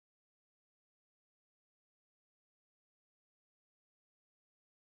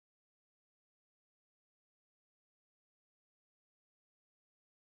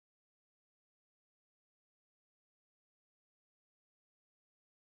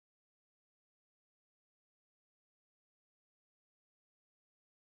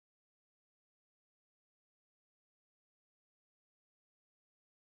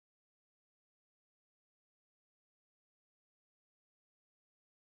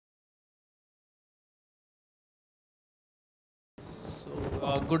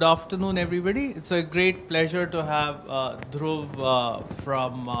Good afternoon, everybody. It's a great pleasure to have Dhruv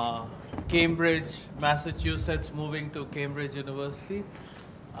from Cambridge, Massachusetts, moving to Cambridge University.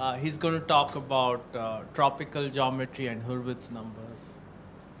 He's going to talk about tropical geometry and Hurwitz numbers.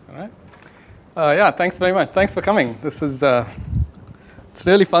 All right. Yeah, thanks very much. Thanks for coming. This is it's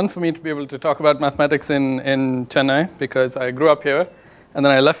really fun for me to be able to talk about mathematics in Chennai because I grew up here and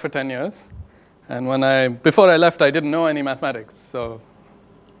then I left for 10 years. And before I left, I didn't know any mathematics. So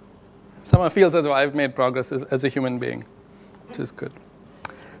somehow feels as though I've made progress as a human being, which is good.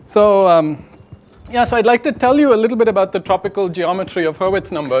 So yeah, so I'd like to tell you a little bit about the tropical geometry of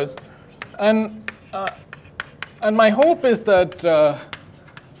Hurwitz numbers. And my hope is that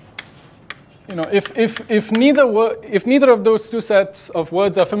if neither of those two sets of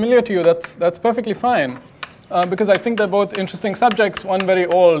words are familiar to you, that's perfectly fine, because I think they're both interesting subjects, one very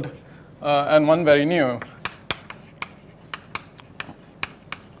old and one very new.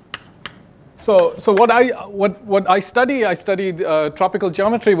 So what I study tropical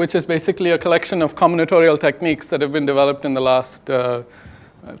geometry, which is basically a collection of combinatorial techniques that have been developed in the last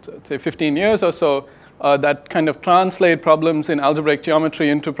say 15 years or so that kind of translate problems in algebraic geometry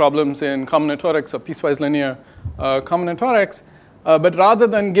into problems in combinatorics or piecewise linear combinatorics. But rather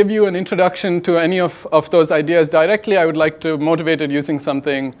than give you an introduction to any of those ideas directly, I would like to motivate it using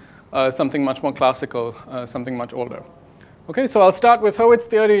something much more classical, something much older. Okay, so I'll start with Hurwitz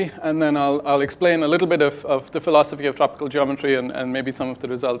theory, and then I'll explain a little bit of the philosophy of tropical geometry and maybe some of the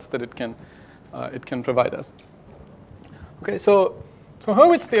results that it can provide us. Okay, so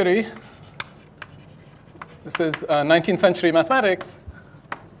Hurwitz theory, this is 19th century mathematics,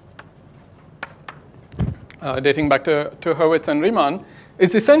 dating back to Hurwitz and Riemann,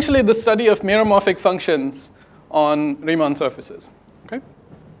 is essentially the study of meromorphic functions on Riemann surfaces. Okay,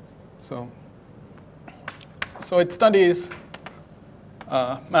 so it studies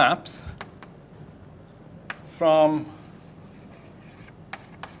maps from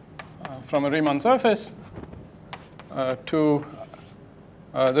a Riemann surface to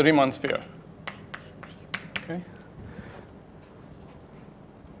the Riemann sphere. Okay.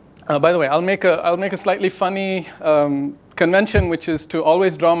 By the way, I'll make a slightly funny convention, which is to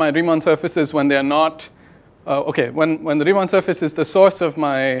always draw my Riemann surfaces when they are not. When the Riemann surface is the source of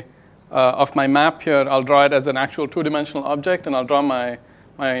my map here, I'll draw it as an actual two-dimensional object, and I'll draw my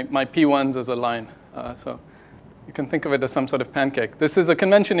P1s as a line. So you can think of it as some sort of pancake. This is a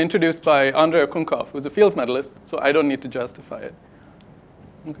convention introduced by Andrei Okunkov, who's a Fields medalist, so I don't need to justify it.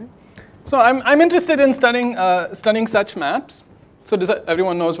 Okay. So I'm interested in studying such maps. So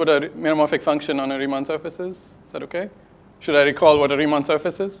everyone knows what a meromorphic function on a Riemann surface is? Is that okay? Should I recall what a Riemann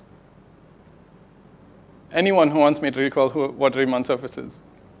surface is? Anyone who wants me to recall what a Riemann surface is?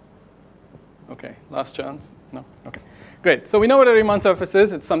 Okay, last chance? No? Okay, great. So we know what a Riemann surface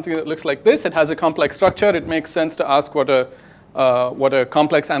is. It's something that looks like this. It has a complex structure. It makes sense to ask what a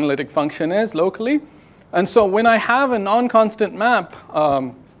complex analytic function is locally. And so when I have a non-constant map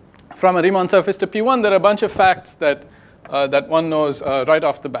from a Riemann surface to P1, there are a bunch of facts that one knows right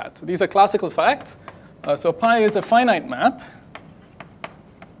off the bat. So these are classical facts. So pi is a finite map,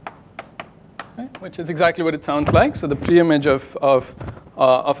 which is exactly what it sounds like. So the preimage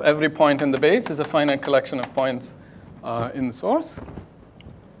of every point in the base is a finite collection of points in the source.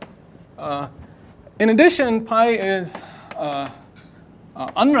 In addition, pi is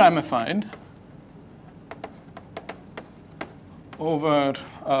unramified over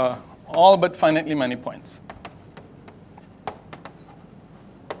all but finitely many points.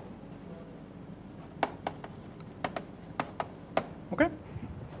 Okay?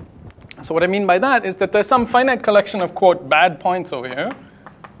 So what I mean by that is that there's some finite collection of, quote, bad points over here,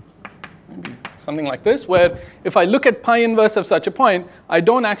 maybe something like this, where if I look at pi inverse of such a point, I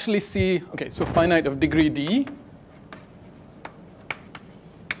don't actually see, okay, so finite of degree d,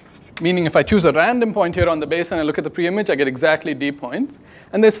 meaning if I choose a random point here on the base and I look at the preimage, I get exactly d points.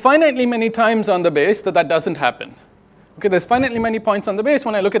 And there's finitely many times on the base that doesn't happen. Okay, there's finitely many points on the base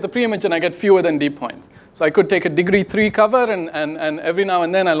when I look at the preimage and I get fewer than d points. So I could take a degree 3 cover and every now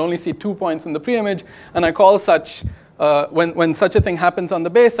and then I'll only see 2 points in the preimage, and I call such, when such a thing happens on the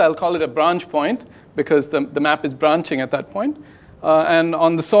base, I'll call it a branch point because the map is branching at that point. And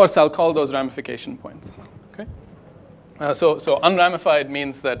on the source, I'll call those ramification points. Okay? So unramified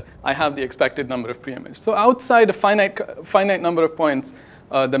means that I have the expected number of preimage. So outside a finite number of points,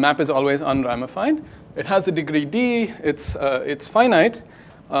 the map is always unramified. It has a degree d. It's finite.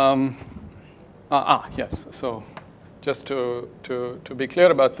 Yes. So just to be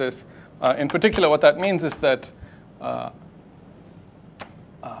clear about this, in particular, what that means is that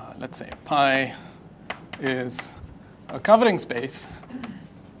let's say pi is a covering space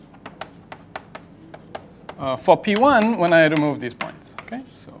for P1 when I remove these points. Okay,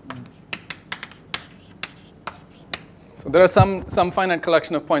 so there are some finite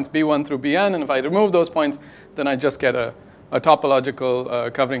collection of points B1 through Bn, and if I remove those points, then I just get a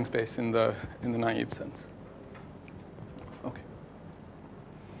topological covering space in the naive sense. Okay.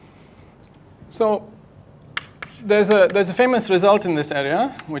 So there's a famous result in this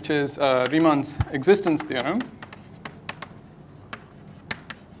area, which is Riemann's existence theorem.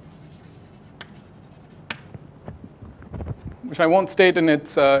 Which I won't state in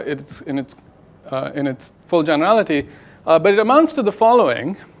its full generality, but it amounts to the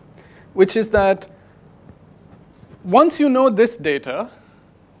following, which is that once you know this data,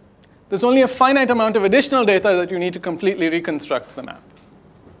 there's only a finite amount of additional data that you need to completely reconstruct the map.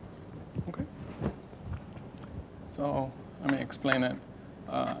 Okay. So let me explain it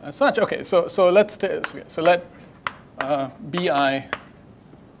as such. Okay. So let Bi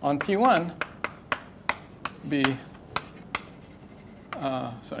on P1 be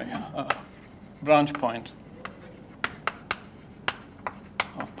branch point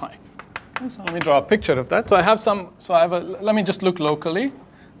of pi. Okay, so let me draw a picture of that. So I have let me just look locally.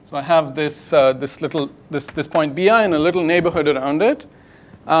 So I have this point Bi and a little neighborhood around it.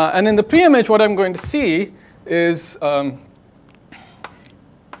 And in the pre-image, what I'm going to see is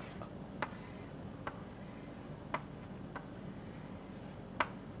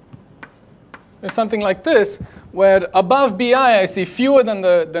something like this, where above Bi I see fewer than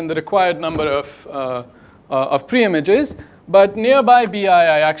the required number of pre-images, but nearby Bi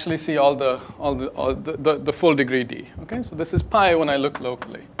I actually see all the full degree D. Okay, so this is pi when I look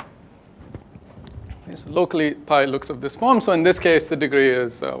locally. Okay, so locally pi looks of this form. So in this case, the degree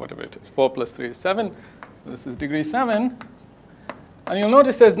is whatever it is, 4 plus 3 is 7. So this is degree 7. And you'll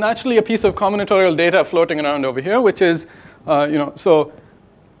notice there's naturally a piece of combinatorial data floating around over here, which is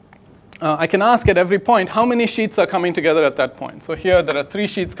I can ask at every point how many sheets are coming together at that point. So here there are 3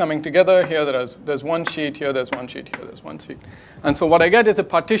 sheets coming together. Here there's 1 sheet. Here there's 1 sheet. Here there's 1 sheet. And so what I get is a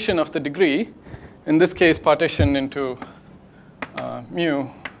partition of the degree. In this case, partitioned into mu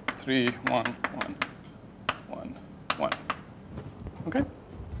 3, 1, 1, 1, 1. Okay.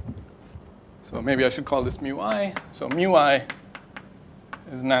 So maybe I should call this mu I. So mu I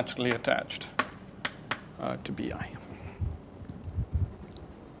is naturally attached to Bi.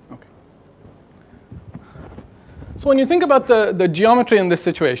 So when you think about the geometry in this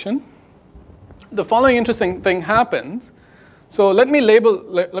situation, the following interesting thing happens. So let me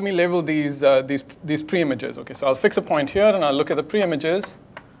label these pre-images. Okay, so I'll fix a point here, and I'll look at the pre-images.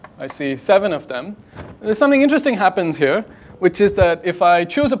 I see 7 of them. There's something interesting happens here, which is that if I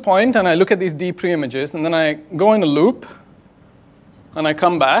choose a point and I look at these D pre-images, and then I go in a loop, and I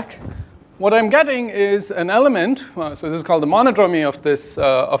come back, what I'm getting is an element. So this is called the monodromy of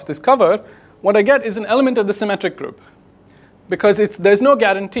this cover. What I get is an element of the symmetric group, because there's no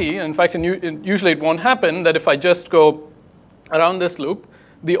guarantee. In fact, usually it won't happen that if I just go around this loop,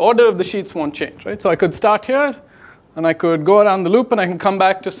 the order of the sheets won't change, right? So I could start here, and I could go around the loop, and I can come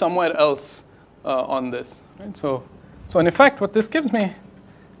back to somewhere else on this, right? So in effect, what this gives me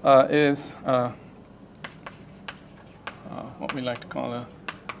is what we like to call a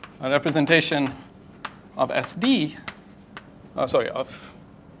representation of SD.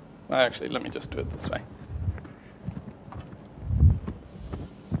 Actually, let me just do it this way.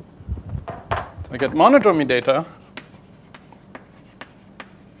 So I get monodromy data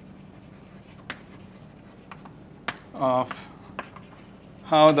of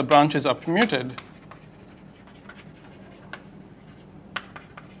how the branches are permuted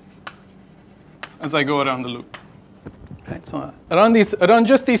as I go around the loop. Okay, so around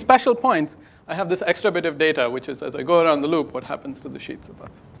just these special points, I have this extra bit of data, which is as I go around the loop, what happens to the sheets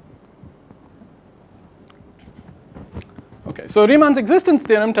above. Okay, so Riemann's existence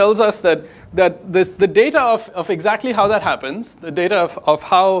theorem tells us that the data of exactly how that happens, the data of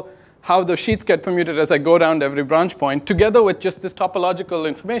how the sheets get permuted as I go around every branch point, together with just this topological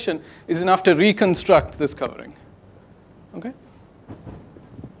information, is enough to reconstruct this covering. Okay?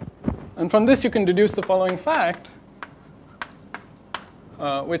 And from this, you can deduce the following fact,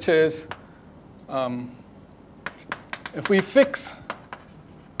 which is if we fix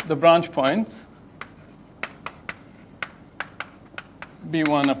the branch points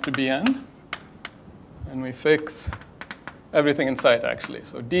B1 up to Bn, and we fix everything in sight, actually.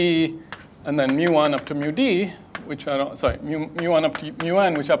 So D, and then mu1 up to mu D, which are, mu1 up to mu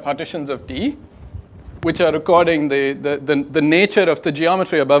n, which are partitions of D, which are recording the nature of the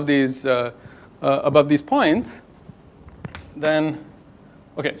geometry above these points. Then,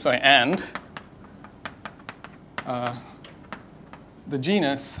 and the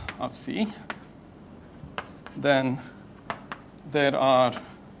genus of C then there are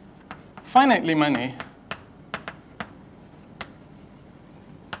finitely many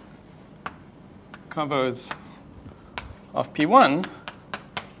covers of P1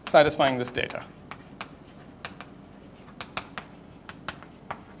 satisfying this data.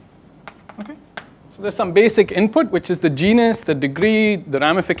 Okay? So there's some basic input, which is the genus, the degree, the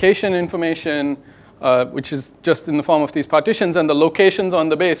ramification information, which is just in the form of these partitions, and the locations on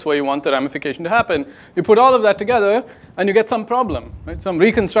the base where you want the ramification to happen. You put all of that together, and you get some problem, right? Some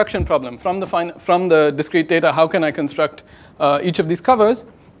reconstruction problem from the discrete data. How can I construct each of these covers?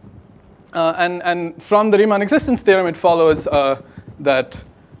 And from the Riemann existence theorem, it follows that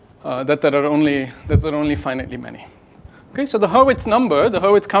there are only finitely many. Okay, so the Hurwitz number, the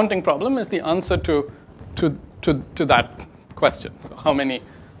Hurwitz counting problem, is the answer to that question. So how many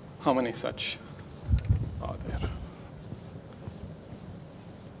such are there?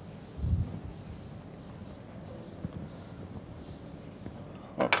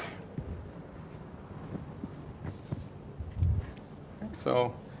 Okay.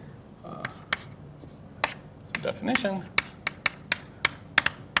 So definition.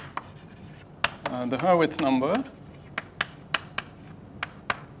 The Hurwitz number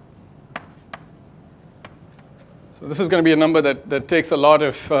so this is going to be a number that takes a lot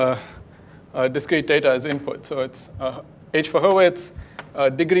of discrete data as input. So it's H for Hurwitz,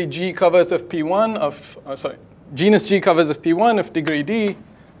 degree G covers of P1 of, genus G covers of P1 of degree D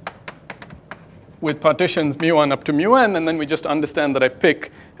with partitions mu1 up to mu(n), and then we just understand that I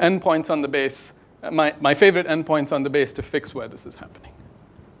pick n points on the base, my favorite n points on the base to fix where this is happening.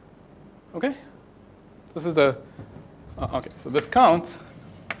 Okay? This is okay, so this counts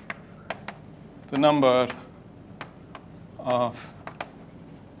the number of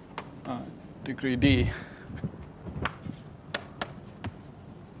degree D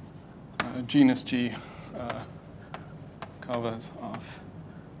genus G covers of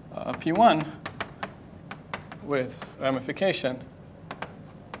P1 with ramification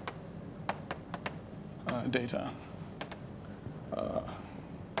data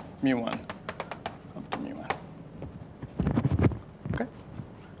mu1 up to mu1. Okay?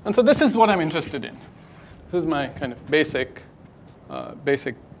 And so this is what I'm interested in. This is my kind of basic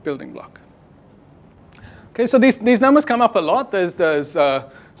building block. Okay, so these numbers come up a lot.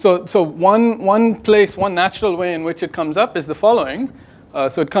 So one natural way in which it comes up is the following.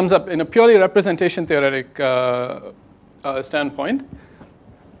 So it comes up in a purely representation theoretic standpoint.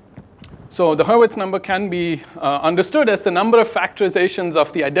 So the Hurwitz number can be understood as the number of factorizations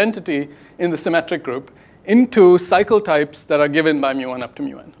of the identity in the symmetric group into cycle types that are given by mu1 up to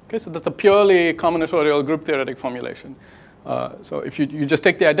mu(n). Okay, so that's a purely combinatorial group theoretic formulation. So if you just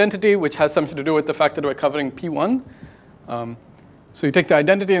take the identity, which has something to do with the fact that we're covering P1. So you take the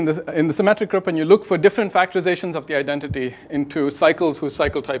identity in the symmetric group, and you look for different factorizations of the identity into cycles whose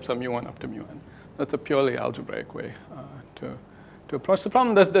cycle types are mu1 up to mu(n). That's a purely algebraic way to approach the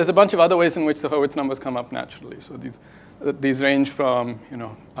problem. There's a bunch of other ways in which the Hurwitz numbers come up naturally. So these range from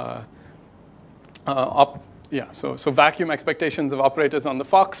so vacuum expectations of operators on the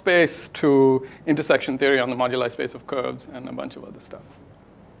Fock space to intersection theory on the moduli space of curves and a bunch of other stuff.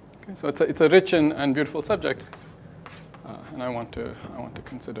 Okay, so it's a rich and beautiful subject, and I want to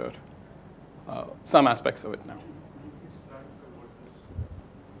consider some aspects of it now.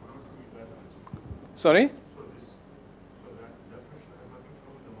 Sorry?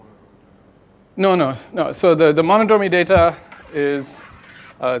 No. So the monodromy data is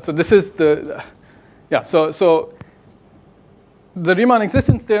so this is the So the Riemann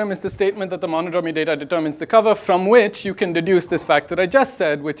existence theorem is the statement that the monodromy data determines the cover, from which you can deduce this fact that I just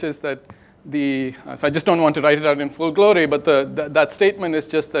said, which is that so I just don't want to write it out in full glory, but that statement is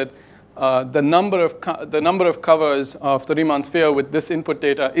just that the number of covers of the Riemann sphere with this input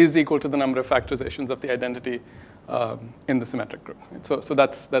data is equal to the number of factorizations of the identity in the symmetric group. So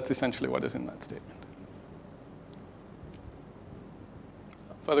that's essentially what is in that statement.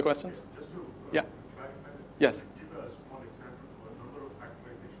 Further questions? Yeah. Yes. Give us one example of a number of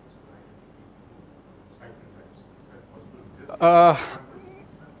factorizations of cycle types. Is that possible?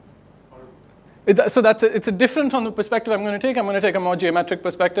 So it's a different from the perspective I'm going to take. I'm going to take a more geometric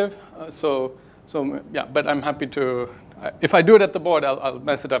perspective. So yeah, but I'm happy to. If I do it at the board, I'll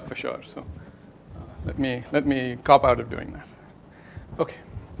mess it up for sure. So let me cop out of doing that. Okay.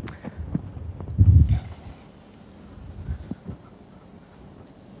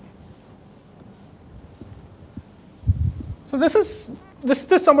 So this is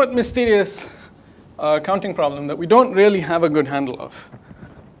the somewhat mysterious counting problem that we don't really have a good handle of.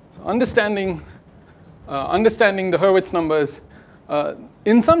 So understanding the Hurwitz numbers,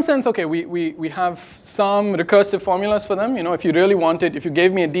 in some sense, okay, we have some recursive formulas for them. If you really wanted, if you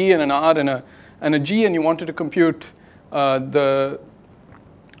gave me a D and an R and a G and you wanted to compute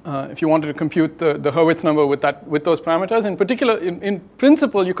if you wanted to compute the Hurwitz number with those parameters, in particular, in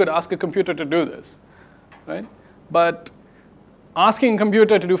principle, you could ask a computer to do this, right? But asking a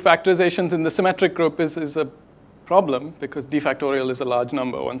computer to do factorizations in the symmetric group is a problem because d factorial is a large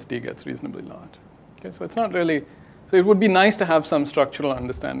number once d gets reasonably large. Okay, so it's not really. So it would be nice to have some structural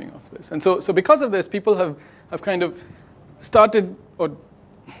understanding of this. And so because of this, people have kind of started, or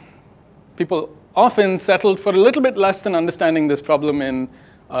people often settled for a little bit less than understanding this problem in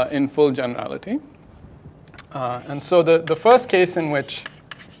full generality. And so the first case in which,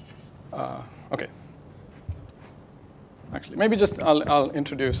 okay, actually, maybe just I'll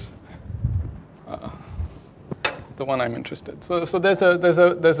introduce the one I'm interested. So there's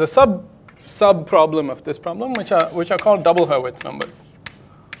a sub problem of this problem, which are called double Hurwitz numbers.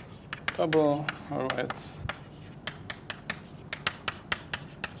 Double Hurwitz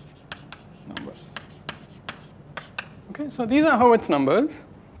numbers. Okay, so these are Hurwitz numbers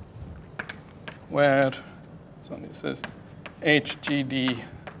where, so this is HGD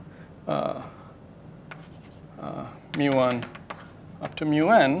mu1 up to mu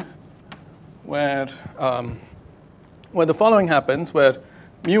n, where the following happens, where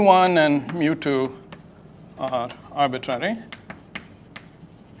mu1 and mu2 are arbitrary.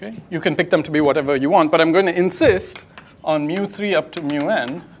 Okay, you can pick them to be whatever you want, but I'm going to insist on mu3 up to mu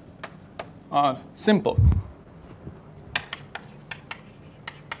n are simple.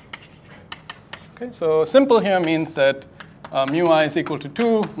 Okay, so simple here means that mu I is equal to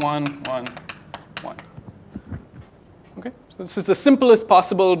 2, 1, 1, 1. Okay, so this is the simplest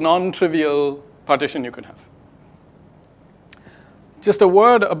possible non-trivial partition you could have. Just a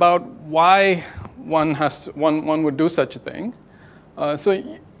word about why one would do such a thing. So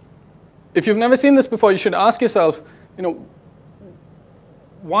if you've never seen this before, you should ask yourself,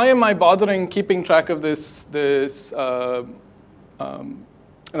 why am I bothering keeping track of this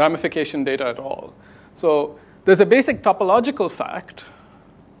ramification data at all? So there's a basic topological fact,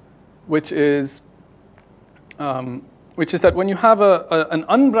 which is that when you have an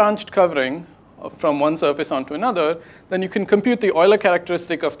unbranched covering from one surface onto another, then you can compute the Euler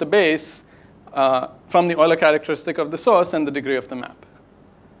characteristic of the base from the Euler characteristic of the source and the degree of the map.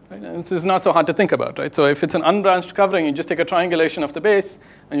 Right? And this is not so hard to think about, right? So if it's an unbranched covering, you just take a triangulation of the base,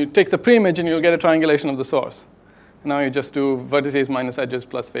 and you take the preimage, and you'll get a triangulation of the source. And now you just do vertices minus edges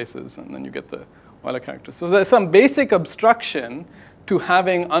plus faces, and then you get the Euler characteristic. So there's some basic abstraction to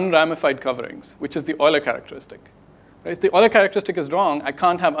having unramified coverings, which is the Euler characteristic. Right? If the Euler characteristic is wrong, I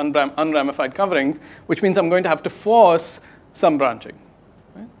can't have unramified coverings, which means I'm going to have to force some branching.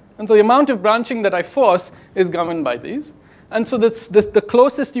 Right? And so the amount of branching that I force is governed by these. And so the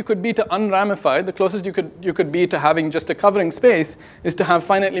closest you could be to unramified, the closest you could be to having just a covering space, is to have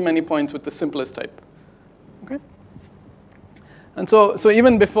finitely many points with the simplest type. Okay? And so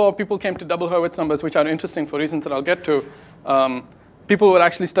even before people came to double Hurwitz numbers, which are interesting for reasons that I'll get to, people were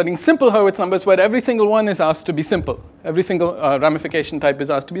actually studying simple Hurwitz numbers where every single one is asked to be simple. Every single ramification type is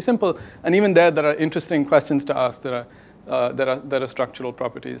asked to be simple. And even there are interesting questions to ask. There are structural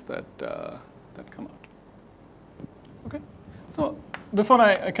properties that come out. Okay. So before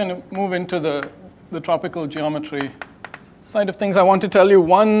I kind of move into the tropical geometry side of things, I want to tell you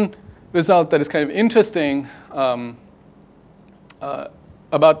one result that is kind of interesting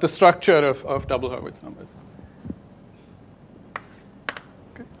about the structure of double Hurwitz numbers.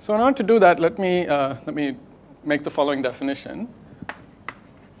 Okay. So in order to do that, let me make the following definition.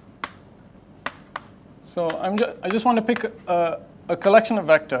 So I just want to pick a collection of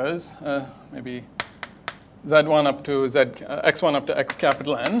vectors, maybe z1 up to x1 up to x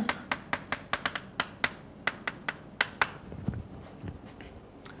capital N.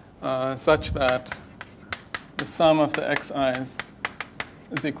 Such that the sum of the xi's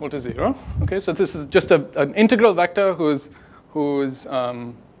is equal to 0. Okay, so this is just an integral vector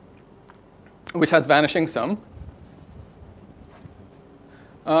which has vanishing sum.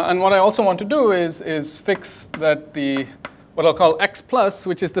 And what I also want to do is fix that what I'll call x plus,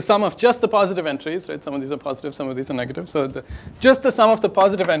 which is the sum of just the positive entries, right? Some of these are positive, some of these are negative. So just the sum of the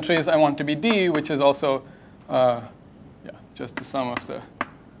positive entries I want to be d, which is also just the sum of the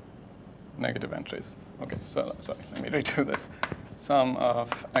negative entries. Okay, so sorry, let me redo this. Sum of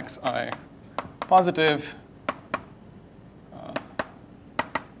xi positive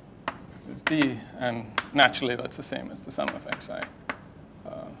is d, and naturally that's the same as the sum of xi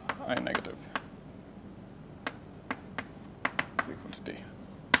I negative is equal to d.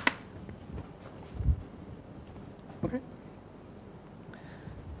 Okay.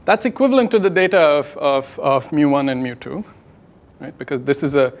 That's equivalent to the data of mu1 and mu2, right? Because this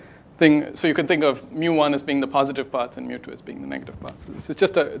is a thing, so you can think of mu1 as being the positive parts and mu2 as being the negative parts. This is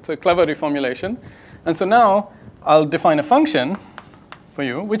just it's a clever reformulation. And so now I'll define a function for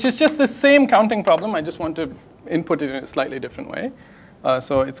you, which is just the same counting problem. I just want to input it in a slightly different way.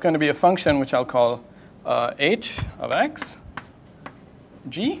 So it's going to be a function which I'll call h of x,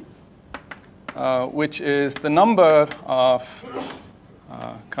 g, which is the number of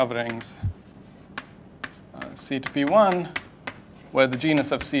coverings C to P1, where the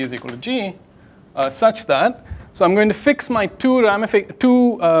genus of C is equal to G, such that, so I'm going to fix my two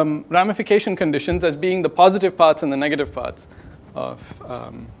ramification conditions as being the positive parts and the negative parts of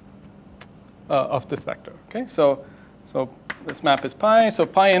this vector. Okay, so this map is pi. So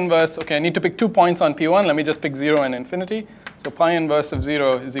pi inverse, okay, I need to pick 2 points on P1. Let me just pick 0 and infinity. So pi inverse of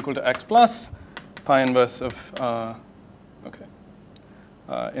 0 is equal to x plus. Pi inverse of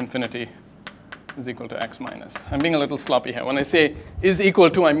infinity is equal to x minus. I'm being a little sloppy here. When I say is equal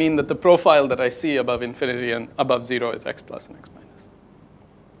to, I mean that the profile that I see above infinity and above 0 is x plus and x minus.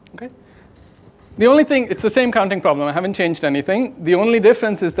 Okay? The only thing, it's the same counting problem. I haven't changed anything. The only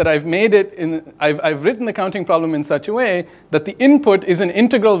difference is that I've made it in, I've written the counting problem in such a way that the input is an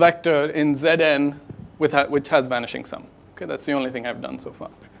integral vector in Zn which has vanishing sum. Okay, that's the only thing I've done so far.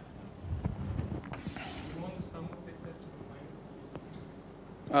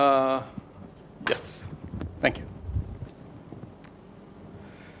 Yes, thank you.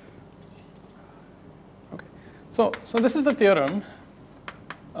 Okay, so this is the theorem.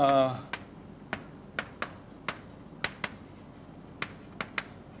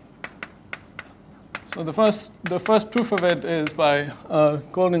 So the first proof of it is by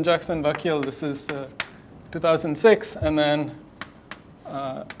Golden, Jackson, Vakil. This is 2006, and then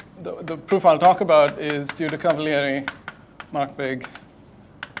the proof I'll talk about is due to Cavalieri, Markbig,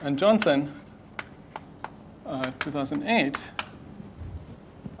 and Johnson, 2008.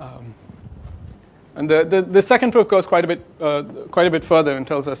 And the second proof goes quite a bit further and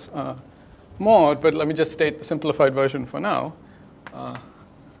tells us more. But let me just state the simplified version for now.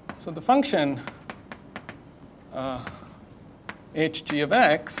 So the function hg of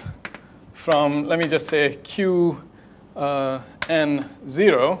x from, let me just say, q n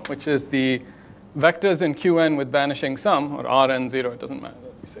 0, which is the vectors in Qn with vanishing sum, or Rn0, it doesn't matter.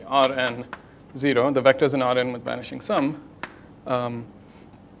 We say Rn0, the vectors in Rn with vanishing sum,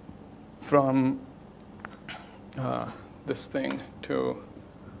 from this thing to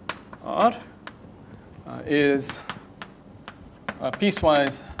R is a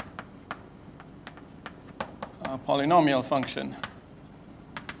piecewise polynomial function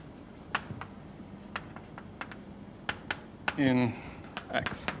in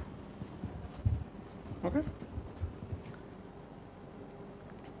X. Okay?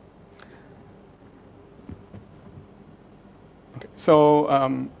 Okay,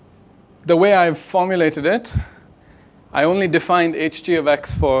 so the way I've formulated it, I only defined hg of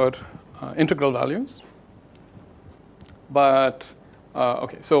x for integral values. But,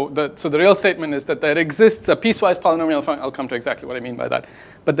 okay, so the real statement is that there exists a piecewise polynomial function. I'll come to exactly what I mean by that.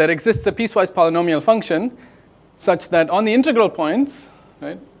 But there exists a piecewise polynomial function such that on the integral points,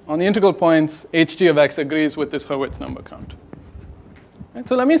 right, on the integral points, hg of x agrees with this Hurwitz number count. Right?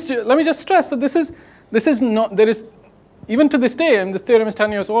 So let me just stress that this is not, there is, even to this day, and this theorem is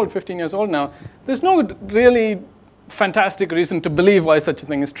 10 years old, 15 years old now, there's no really fantastic reason to believe why such a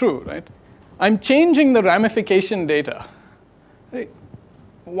thing is true, right? I'm changing the ramification data. Right?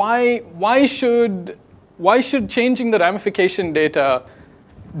 Why should changing the ramification data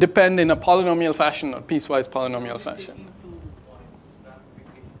depend in a polynomial fashion or piecewise polynomial fashion?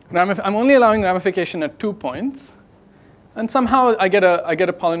 I'm only allowing ramification at 2 points, and somehow I get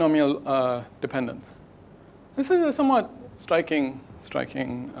a polynomial dependence. This is a somewhat striking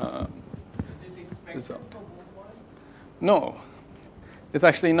result. No, it's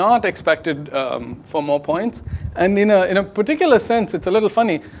actually not expected for more points, and in a particular sense, it's a little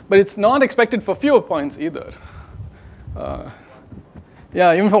funny, but it's not expected for fewer points either.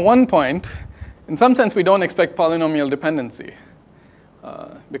 Yeah, even for 1 point, in some sense, we don't expect polynomial dependency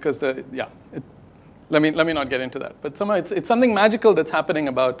because let me not get into that. But somehow it's something magical that's happening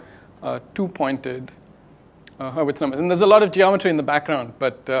about 2-pointed Hurwitz numbers, and there's a lot of geometry in the background,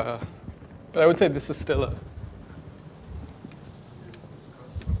 but I would say this is still a.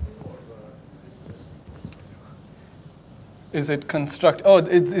 Is it construct? Oh,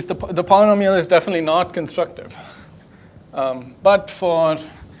 it's the polynomial is definitely not constructive. But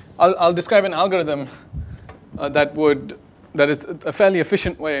I'll describe an algorithm that is a fairly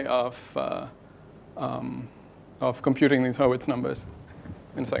efficient way of computing these Hurwitz numbers.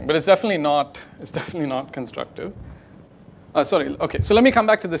 in a second. But it's definitely not constructive. Sorry, okay, so let me come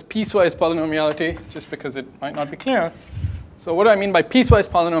back to this piecewise polynomiality, just because it might not be clear. So what do I mean by piecewise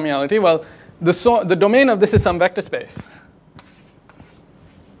polynomiality? Well, the domain of this is some vector space.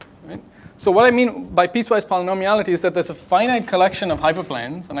 Right? So what I mean by piecewise polynomiality is that there's a finite collection of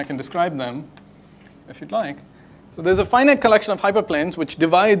hyperplanes, and I can describe them if you'd like. So there's a finite collection of hyperplanes which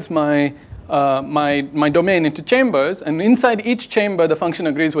divides my domain into chambers, and inside each chamber the function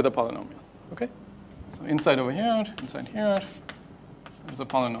agrees with a polynomial. Okay? So inside over here, inside here, there's a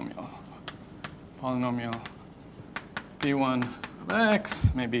polynomial. Polynomial p1 of x,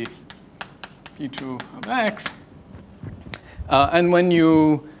 maybe p2 of x. And when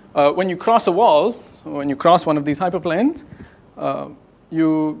you cross a wall, so when you cross one of these hyperplanes, so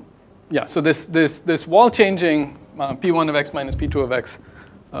this wall changing p1 of x minus p2 of x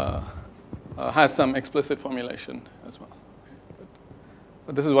has some explicit formulation as well. Okay.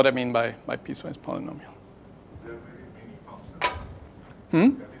 But this is what I mean by piecewise polynomial. There are very many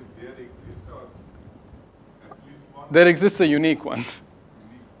functions. That is, there exists at least one. There exists a unique one.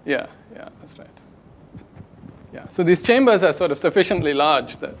 Yeah, that's right. Yeah, so these chambers are sort of sufficiently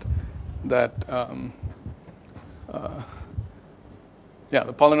large that the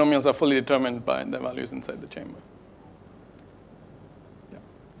polynomials are fully determined by their values inside the chamber. Yeah.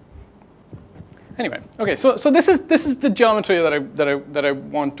 Anyway, okay, so this is the geometry that I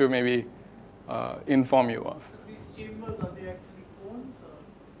want to maybe inform you of. These chambers, are they actually cones?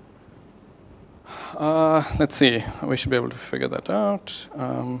 Let's see. We should be able to figure that out.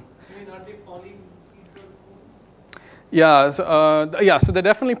 I mean, are they polyhedral cones? Yeah. So they're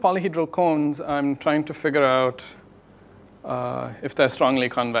definitely polyhedral cones. I'm trying to figure out if they're strongly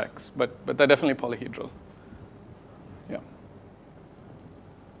convex, but they're definitely polyhedral. Yeah.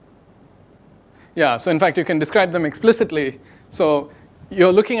 Yeah. So in fact, you can describe them explicitly. So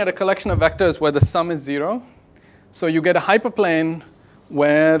you're looking at a collection of vectors where the sum is 0. So you get a hyperplane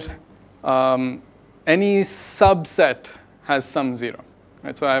where any subset has sum 0.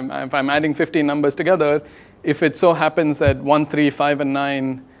 Right? So if I'm adding 15 numbers together, if it so happens that 1, 3, 5, and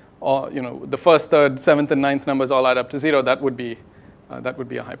 9, or the first, third, seventh, and ninth numbers all add up to 0, that would be a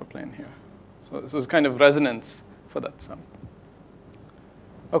hyperplane here. So this is kind of resonance for that sum.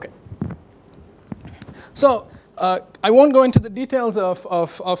 Okay. So I won't go into the details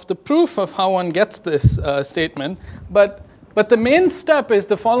of the proof of how one gets this statement, but the main step is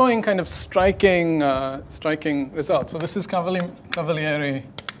the following kind of striking result. So this is Cavalieri,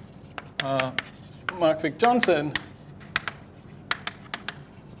 Markvik Johnson.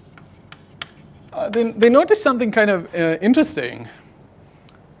 They noticed something kind of interesting.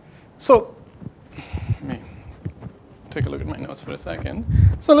 So let me take a look at my notes for a second.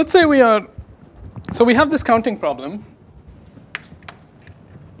 So let's say we have this counting problem.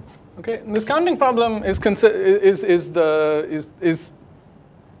 Okay, and this counting problem is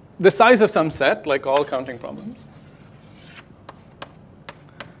the size of some set, like all counting problems.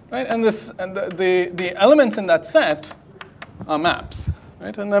 Right, and the elements in that set are maps.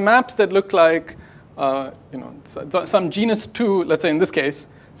 Right, and they're maps that look like some genus 2. Let's say in this case,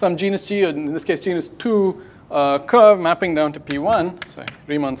 some genus G, or in this case genus 2 curve mapping down to P1. Sorry,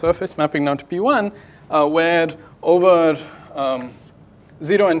 Riemann surface mapping down to P1, where over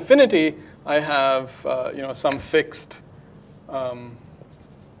 0 infinity, I have some fixed.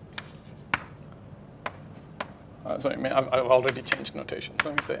 Sorry, I've already changed notation. So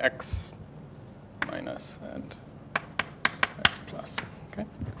let me say x minus and x plus. Okay.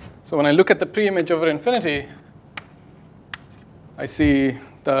 So when I look at the pre-image over infinity, I see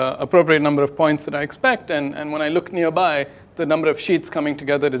the appropriate number of points that I expect, and when I look nearby, the number of sheets coming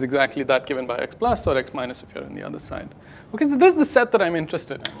together is exactly that given by x plus or x minus if you're on the other side. Okay, so this is the set that I'm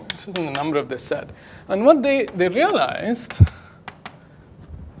interested in. This is in the number of this set. And what they realized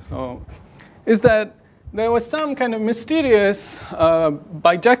is that there was some kind of mysterious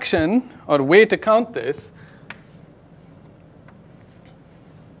bijection or way to count this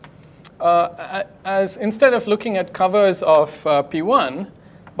as instead of looking at covers of P1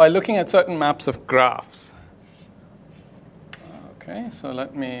 by looking at certain maps of graphs. Okay, so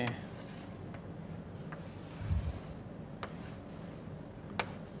let me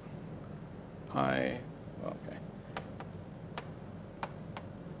okay.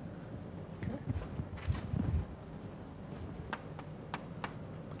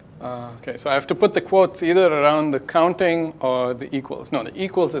 Okay, so I have to put the quotes either around the counting or the equals. No, the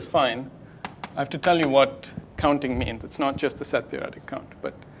equals is fine. I have to tell you what counting means. It's not just the set theoretic count,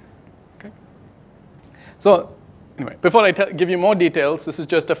 but okay. So anyway, before I give you more details, this is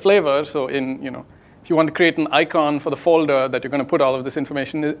just a flavor. So in if you want to create an icon for the folder that you're going to put all of this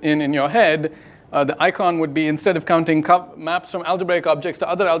information in your head, the icon would be, instead of counting maps from algebraic objects to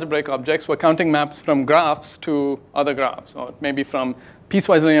other algebraic objects, we're counting maps from graphs to other graphs, or maybe from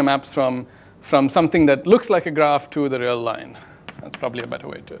piecewise linear maps from something that looks like a graph to the real line. That's probably a better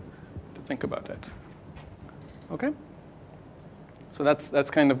way to think about it. Okay? So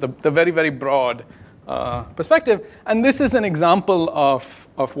that's kind of the very, very broad perspective. And this is an example of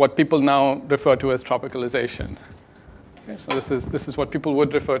what people now refer to as tropicalization. Okay, so this is what people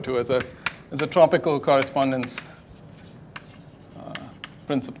would refer to as a tropical correspondence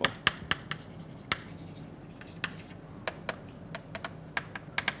principle.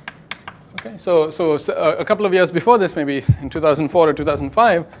 Okay, so a couple of years before this, maybe in 2004 or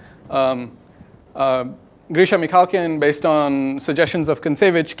 2005, Grisha Mikhalkin, based on suggestions of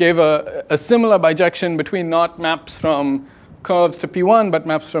Kontsevich, gave a similar bijection between not maps from curves to P1, but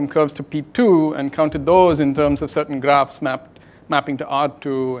maps from curves to P2, and counted those in terms of certain graphs mapping to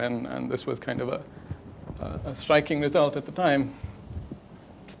R2, and this was kind of a striking result at the time.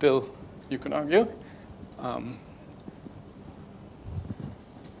 Still, you could argue.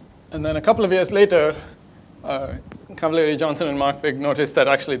 And then a couple of years later, Cavalieri, Johnson, and Markwig noticed that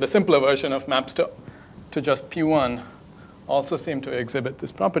actually the simpler version of maps to just P1 also seemed to exhibit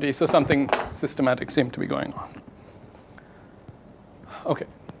this property. So something systematic seemed to be going on. Okay.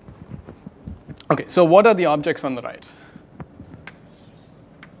 Okay, so what are the objects on the right?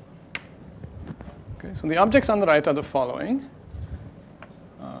 Okay, so the objects on the right are the following.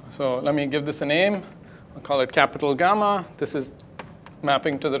 So let me give this a name. I'll call it capital gamma. This is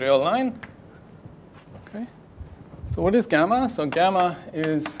mapping to the real line. Okay. So what is gamma? So gamma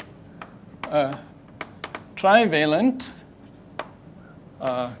is a trivalent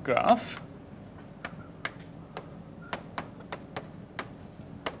graph.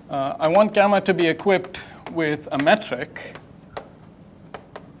 I want gamma to be equipped with a metric.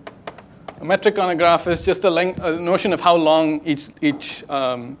 A metric on a graph is just a notion of how long each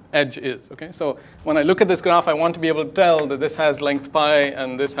edge is. Okay, so when I look at this graph, I want to be able to tell that this has length pi,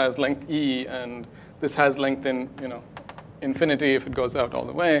 and this has length e, and this has length in infinity if it goes out all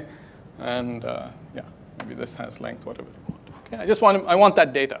the way, and yeah, maybe this has length whatever you want. Okay, I want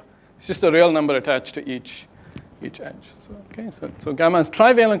that data. It's just a real number attached to each edge. So okay, so gamma is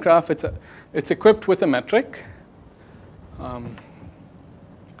trivalent graph. It's equipped with a metric.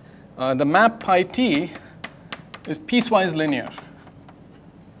 The map pi t is piecewise linear.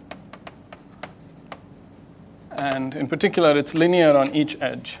 And in particular, it's linear on each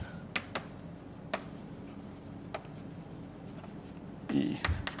edge. E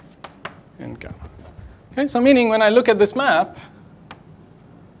in gamma. Okay, so meaning when I look at this map,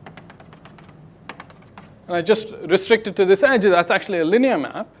 and I just restrict it to this edge, that's actually a linear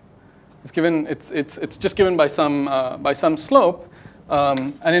map. It's just given by some slope.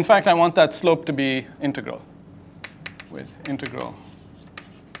 And in fact, I want that slope to be integral with integral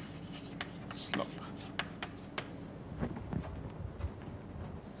slope.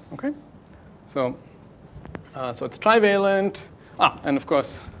 Okay, so it's trivalent. And of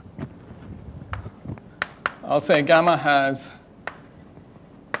course, I'll say gamma has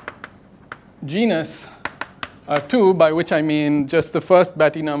genus 2, by which I mean just the first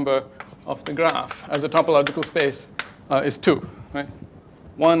Betti number of the graph as a topological space is 2. Right?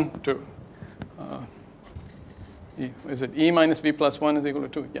 1, 2. Is it E minus V plus 1 is equal to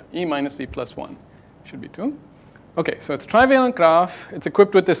 2? Yeah, E minus V plus 1 should be 2. Okay, so it's trivalent graph. It's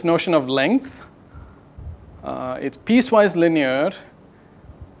equipped with this notion of length. It's piecewise linear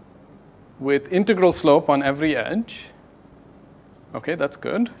with integral slope on every edge. Okay, that's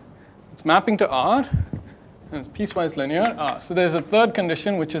good. It's mapping to R, and it's piecewise linear. So there's a third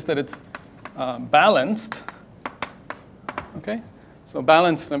condition, which is that it's balanced. Okay, so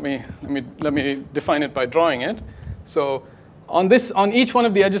balance. Let me define it by drawing it. So on each one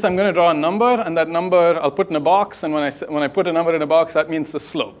of the edges, I'm going to draw a number, and that number I'll put in a box. And when I put a number in a box, that means the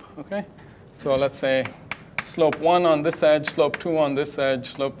slope. Okay, so let's say slope 1 on this edge, slope 2 on this edge,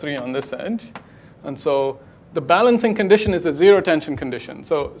 slope 3 on this edge, and so the balancing condition is a zero tension condition.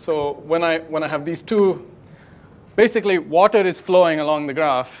 So when I have these two, basically water is flowing along the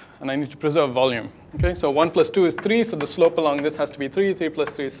graph, and I need to preserve volume. Okay, so 1 plus 2 is 3, so the slope along this has to be 3. 3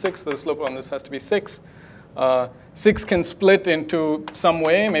 plus 3 is 6, so the slope on this has to be 6. 6 can split into some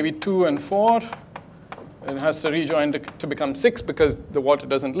way, maybe 2 and 4. It has to rejoin to become 6 because the water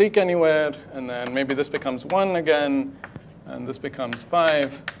doesn't leak anywhere. And then maybe this becomes 1 again, and this becomes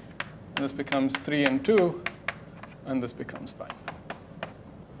 5, and this becomes 3 and 2, and this becomes 5.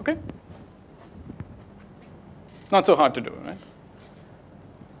 Okay? Not so hard to do, right?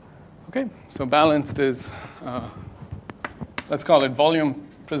 Okay, so balanced is, let's call it volume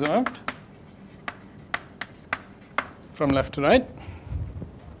preserved from left to right.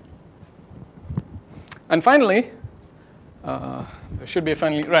 And finally, there should be a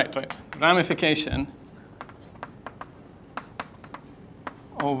finally, right, ramification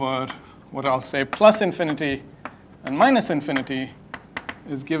over what I'll say plus infinity and minus infinity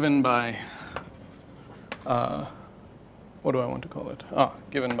is given by, what do I want to call it?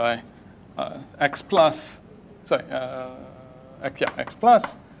 Given by x plus, sorry, x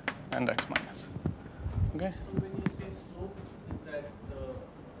plus and x minus. Okay. So when you say slope, is that the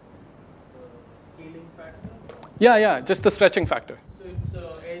scaling factor? Yeah, just the stretching factor. So if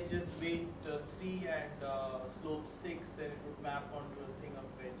the edge is weight 3 and slope 6, then it would map onto a thing of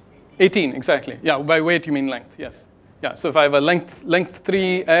edge 18. 18, exactly. Yeah, by weight you mean length, yes. Yeah, so if I have a length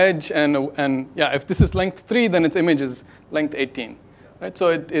 3 edge and yeah, if this is length 3, then its image is length 18. Right? So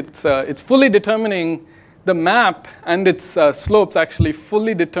it's fully determining the map, and its slopes actually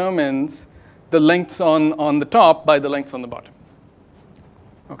fully determines the lengths on the top by the lengths on the bottom.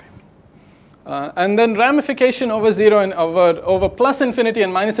 Okay. And then ramification over 0 and over plus infinity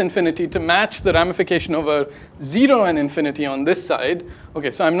and minus infinity to match the ramification over 0 and infinity on this side.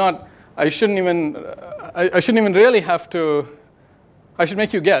 Okay, so I shouldn't even really have to, I should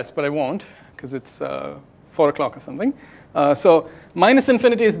make you guess, but I won't, because it's 4 o'clock or something. So minus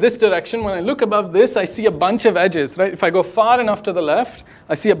infinity is this direction. When I look above this, I see a bunch of edges, right? If I go far enough to the left,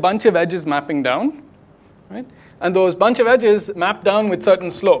 I see a bunch of edges mapping down, right? And those bunch of edges map down with certain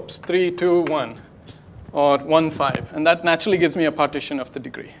slopes, 3, 2, 1, or 1, 5. And that naturally gives me a partition of the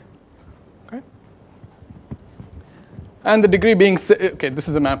degree. Okay? And the degree being, okay, this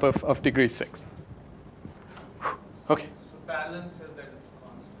is a map of degree 6. Okay. So balance is that it's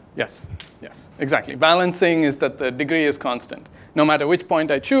constant. Yes, exactly. Balancing is that the degree is constant, no matter which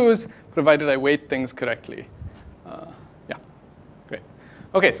point I choose, provided I weight things correctly. Yeah, great.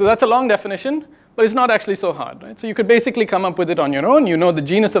 Okay, so that's a long definition, but it's not actually so hard, right? So you could basically come up with it on your own. You know the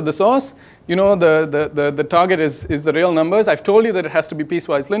genus of the source. You know the target is the real numbers. I've told you that it has to be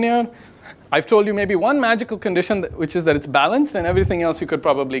piecewise linear. I've told you maybe one magical condition, which is that it's balanced, and everything else you could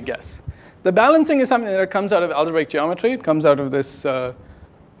probably guess. The balancing is something that comes out of algebraic geometry. It comes out of this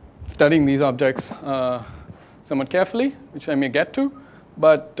studying these objects somewhat carefully, which I may get to.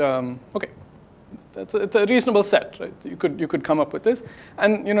 But okay, it's a reasonable set, right? You could come up with this,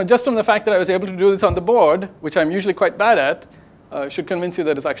 and just from the fact that I was able to do this on the board, which I'm usually quite bad at, should convince you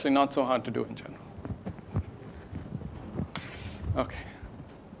that it's actually not so hard to do in general. Okay.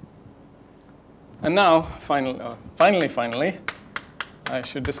 And now, finally, I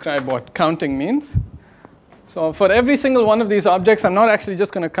should describe what counting means. So for every single one of these objects, I'm not actually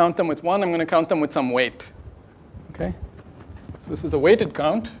just going to count them with 1. I'm going to count them with some weight. Okay? So this is a weighted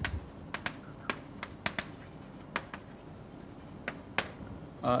count.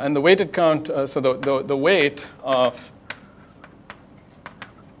 And the weighted count, so the weight of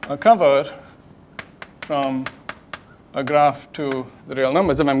a cover from a graph to the real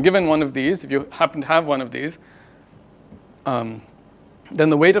numbers. If I'm given one of these, if you happen to have one of these, then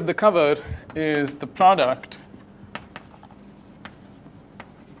the weight of the cover is the product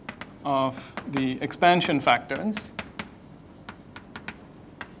of the expansion factors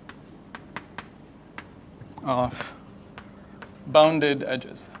of bounded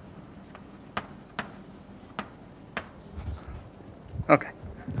edges. Okay.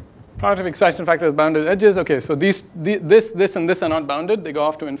 Product of expansion factors of bounded edges. Okay, so this, and this are not bounded. They go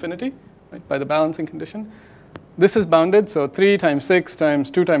off to infinity, right, by the balancing condition. This is bounded, so 3 times 6 times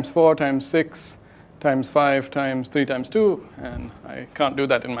 2 times 4 times 6 times 5 times 3 times 2. And I can't do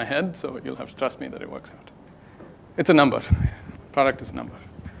that in my head, so you'll have to trust me that it works out. It's a number. Product is a number.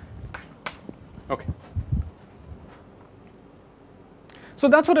 Okay. So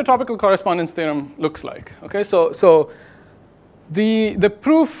that's what a tropical correspondence theorem looks like. Okay, so the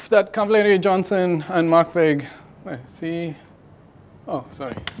proof that Cavalieri-Johnson and Markweg,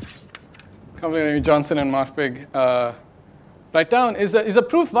 Cavalieri-Johnson and Markweg write down is a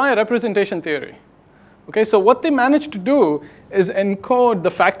proof via representation theory. Okay, so what they managed to do is encode the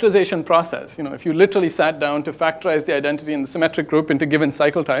factorization process. If you literally sat down to factorize the identity in the symmetric group into given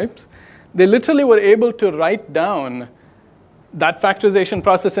cycle types, they literally were able to write down that factorization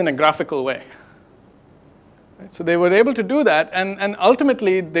process in a graphical way. Right? So they were able to do that, and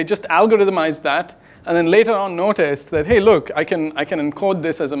ultimately they just algorithmized that, and then later on noticed that, hey, look, I can encode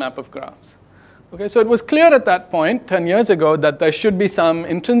this as a map of graphs. Okay, so it was clear at that point, 10 years ago, that there should be some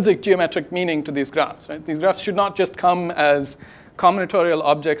intrinsic geometric meaning to these graphs. Right? These graphs should not just come as combinatorial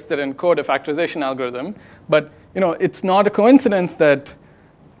objects that encode a factorization algorithm, but it's not a coincidence that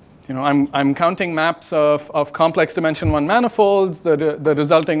I'm counting maps of complex dimension 1 manifolds. The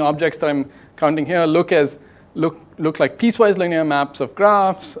resulting objects that I'm counting here look like piecewise linear maps of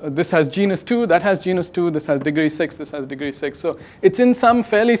graphs. This has genus 2, that has genus 2, this has degree 6, this has degree 6. So it's in some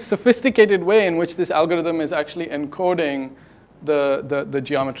fairly sophisticated way in which this algorithm is actually encoding the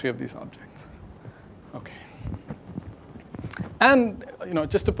geometry of these objects. Okay. And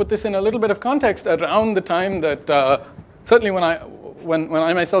just to put this in a little bit of context, around the time that certainly when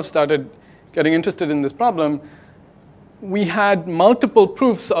I myself started getting interested in this problem, we had multiple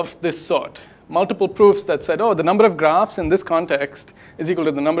proofs of this sort. Multiple proofs that said, oh, the number of graphs in this context is equal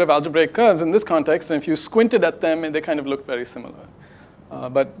to the number of algebraic curves in this context, and if you squinted at them, they kind of look very similar.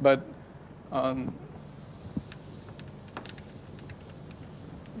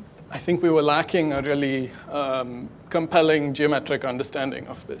 I think we were lacking a really compelling geometric understanding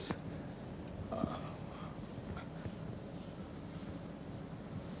of this.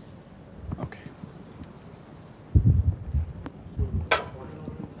 Okay.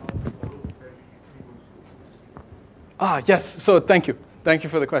 Yes. So thank you. Thank you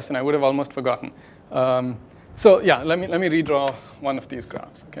for the question. I would have almost forgotten. So yeah, let me redraw one of these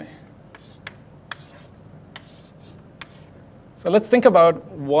graphs. Okay. So let's think about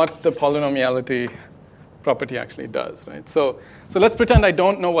what the polynomiality property actually does, right? So let's pretend I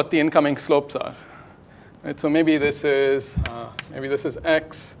don't know what the incoming slopes are. Right? So maybe this is x, maybe this is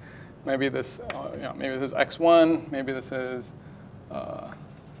x1, maybe this is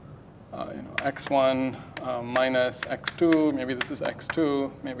x1 minus x2, maybe this is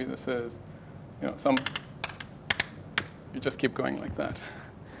x2, maybe this is you just keep going like that.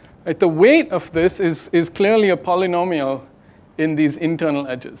 Right? The weight of this is clearly a polynomial in these internal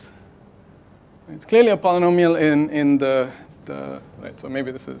edges. It's clearly a polynomial in the right. So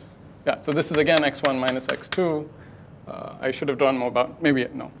maybe this is so this is again x1 minus x2. I should have drawn more about maybe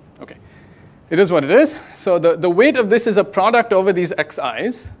no. Okay, it is what it is. So the weight of this is a product over these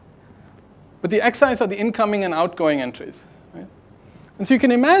xi's, but the xi's are the incoming and outgoing entries. Right? And so you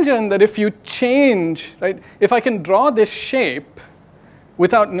can imagine that if you change, right, if I can draw this shape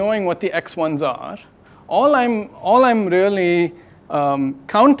without knowing what the x1s are, all I'm really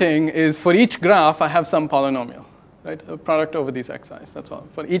counting is for each graph I have some polynomial, right? A product over these xi's. That's all.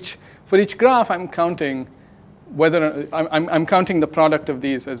 For each graph I'm counting whether I'm counting the product of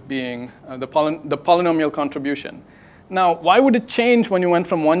these as being the polynomial contribution. Now, why would it change when you went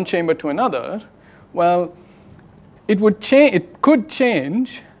from one chamber to another? Well, it could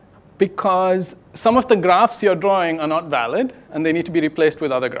change because some of the graphs you're drawing are not valid and they need to be replaced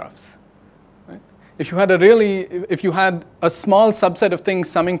with other graphs. If you had a small subset of things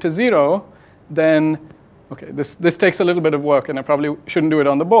summing to 0, then, okay, this takes a little bit of work, and I probably shouldn't do it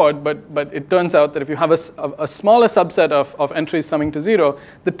on the board, but it turns out that if you have a smaller subset of entries summing to 0,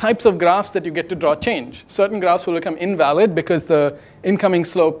 the types of graphs that you get to draw change. Certain graphs will become invalid because the incoming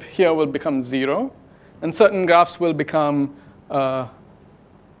slope here will become 0, and certain graphs will become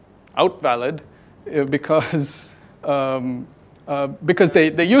outvalid because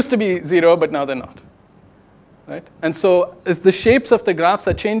they used to be 0, but now they're not. Right? And so as the shapes of the graphs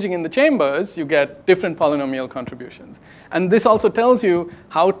are changing in the chambers, you get different polynomial contributions. And this also tells you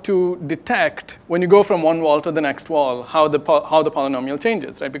how to detect, when you go from one wall to the next wall, how the polynomial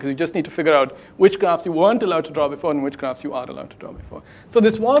changes, right? Because you just need to figure out which graphs you weren't allowed to draw before and which graphs you are allowed to draw before. So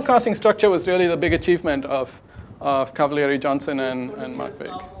this wall crossing structure was really the big achievement of Cavalieri, Johnson, and Mark Big.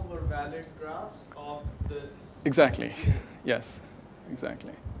 Some over valid graphs of this. Exactly. Yes.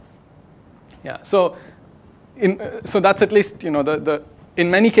 Exactly. Yeah. So that's at least,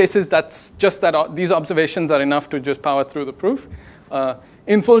 in many cases, that's just that these observations are enough to just power through the proof.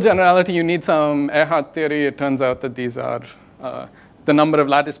 In full generality, you need some Ehrhart theory. It turns out that these are the number of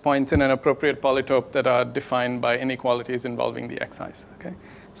lattice points in an appropriate polytope that are defined by inequalities involving the xi's. Okay,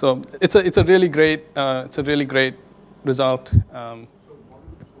 so it's a really great result. So modulo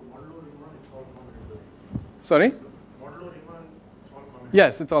Riemann, it's all combinatorial. Sorry? Modulo Riemann, it's all combinatorial.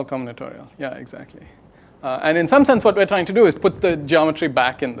 Yes, it's all combinatorial. Yeah, exactly. And in some sense, what we're trying to do is put the geometry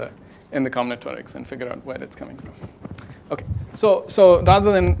back in the combinatorics and figure out where it's coming from. Okay, so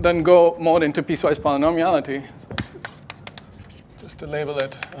rather than go more into piecewise polynomiality, just to label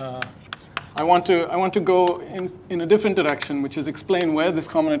it, I want to go in a different direction, which is explain where this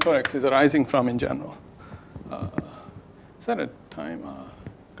combinatorics is arising from in general. Is that a time?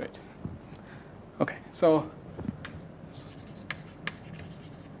 Great. Okay, so.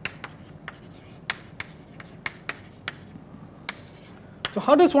 So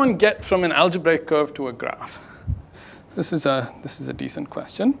how does one get from an algebraic curve to a graph? This is a decent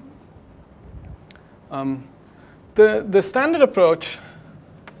question. The standard approach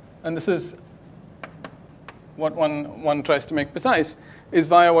and this is what one tries to make precise, is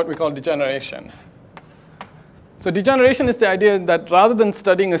via what we call degeneration. So degeneration is the idea that rather than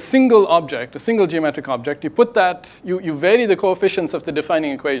studying a single object, a single geometric object, you put that, you vary the coefficients of the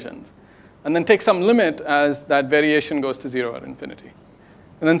defining equations, and then take some limit as that variation goes to 0 or infinity.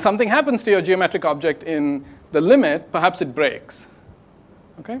 And then something happens to your geometric object in the limit, perhaps it breaks.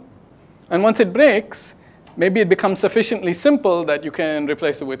 Okay? And once it breaks, maybe it becomes sufficiently simple that you can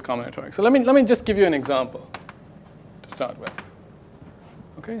replace it with combinatorics. So let me just give you an example to start with.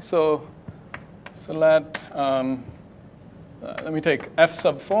 Okay, so let me take f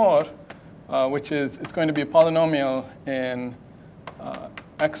sub 4, which is, it's going to be a polynomial in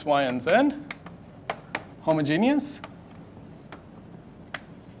x, y, and z, homogeneous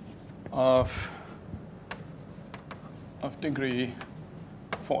of degree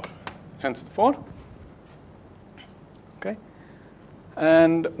 4, hence the 4. Okay,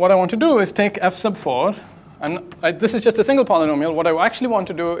 and what I want to do is take f sub 4. And this is just a single polynomial. What I actually want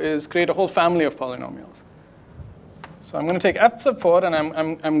to do is create a whole family of polynomials. So I'm going to take f sub 4, and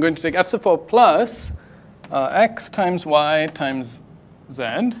I'm going to take f sub 4 plus x times y times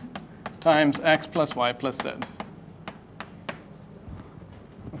z times x plus y plus z.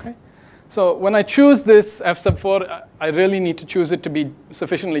 Okay? So when I choose this f sub 4, I really need to choose it to be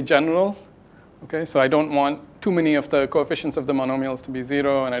sufficiently general. Okay? So I don't want too many of the coefficients of the monomials to be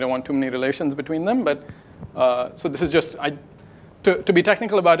 0, and I don't want too many relations between them. But so this is just, to be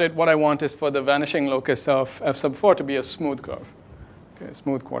technical about it, what I want is for the vanishing locus of f sub 4 to be a smooth curve, okay, a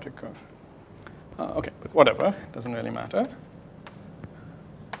smooth quartic curve. Okay, but whatever, it doesn't really matter.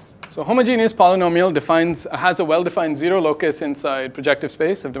 So homogeneous polynomial has a well-defined 0 locus inside projective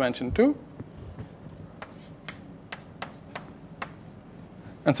space of dimension 2.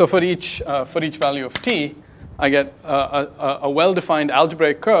 And so for each value of t, I get a well-defined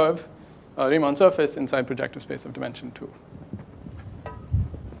algebraic curve, a Riemann surface inside projective space of dimension 2.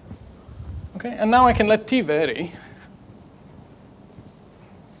 Okay, and now I can let t vary.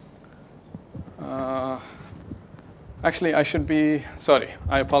 Actually, I should be, sorry,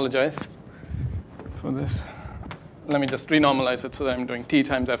 I apologize for this. Let me just renormalize it so that I'm doing t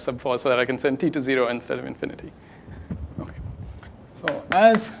times f sub 4 so that I can send t to 0 instead of infinity. Okay, so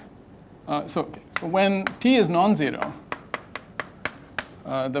when t is non-zero,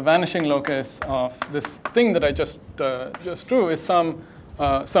 the vanishing locus of this thing that I just drew is some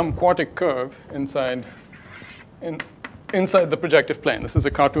quartic curve inside the projective plane. This is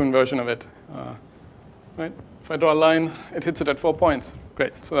a cartoon version of it, right? If I draw a line, it hits it at 4 points.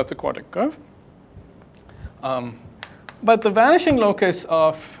 Great, so that's a quartic curve. But the vanishing locus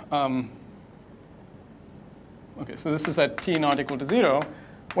of okay, so this is at t not equal to 0.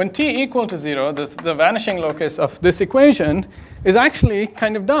 When t equal to 0, the vanishing locus of this equation is actually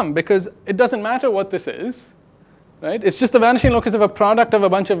kind of dumb because it doesn't matter what this is, right? It's just the vanishing locus of a product of a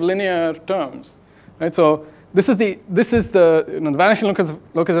bunch of linear terms, right? So this is the vanishing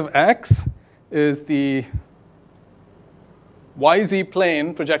locus of x is the yz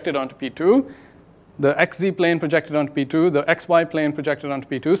plane projected onto P2, the xz plane projected onto P2, the xy plane projected onto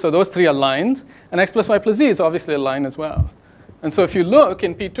P2. So those three are lines, and x plus y plus z is obviously a line as well. And so if you look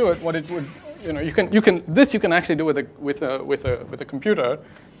in P2 at what it would, you can actually do with a computer.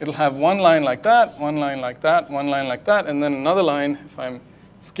 It'll have one line like that, one line like that, one line like that, and then another line if I'm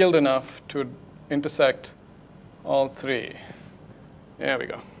skilled enough to intersect all three. There we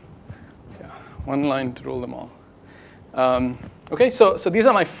go. Yeah, one line to rule them all. Okay, so these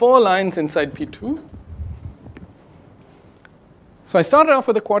are my 4 lines inside P2. So I started off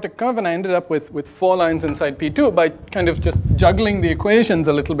with a quartic curve, and I ended up with 4 lines inside P2 by kind of just juggling the equations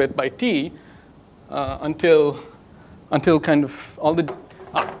a little bit by t until kind of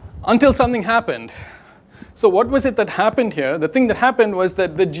until something happened. So what was it that happened here? The thing that happened was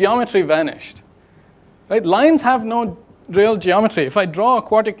that the geometry vanished. Right? Lines have no real geometry. If I draw a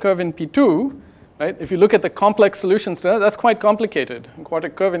quartic curve in P2, right, if you look at the complex solutions to that, that's quite complicated. A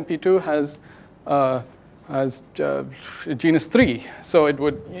quartic curve in P2 has genus 3. So it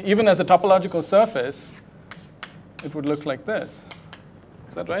would, even as a topological surface, it would look like this.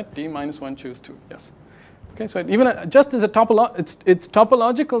 Is that right? D minus 1 choose 2. Yes. Okay, so even just as its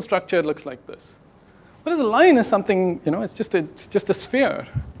topological structure, it looks like this. Whereas a line is something, it's just a sphere.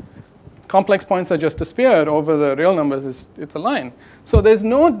 Complex points are just a sphere. Over the real numbers, it's a line. So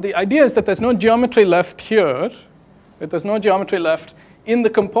the idea is that there's no geometry left here. That there's no geometry left in the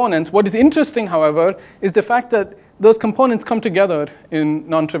components. What is interesting, however, is the fact that those components come together in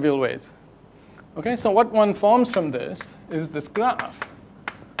non-trivial ways. Okay, so what one forms from this is this graph,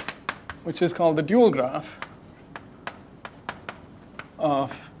 which is called the dual graph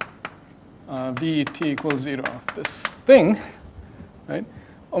of v t equals 0, this thing, right?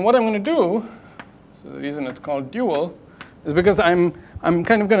 And what I'm going to do, so the reason it's called dual, is because I'm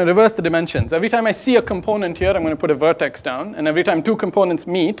kind of going to reverse the dimensions. Every time I see a component here, I'm going to put a vertex down. And every time two components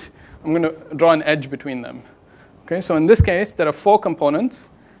meet, I'm going to draw an edge between them. Okay, so in this case, there are 4 components.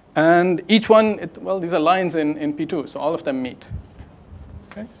 And each one, well, these are lines in P2, so all of them meet.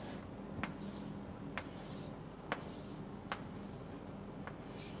 Okay.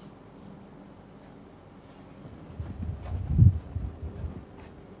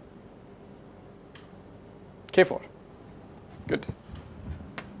 K4. Good.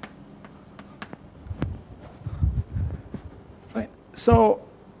 Right. So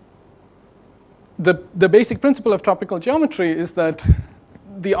the basic principle of tropical geometry is that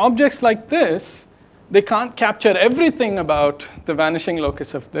the objects like this, they can't capture everything about the vanishing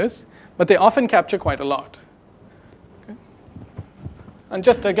locus of this, but they often capture quite a lot. Okay? And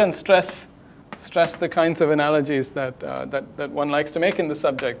just again stress the kinds of analogies that one likes to make in the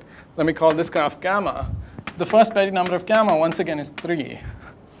subject. Let me call this graph gamma. The first Petty number of gamma, once again, is 3,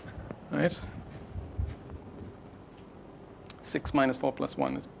 right? 6 minus 4 plus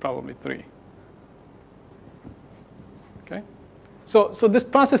 1 is probably 3. Okay? So this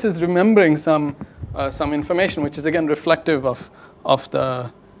process is remembering some information, which is again reflective of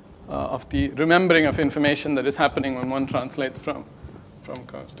the remembering of information that is happening when one translates from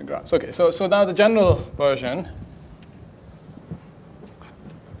curves to graphs. Okay, so now the general version.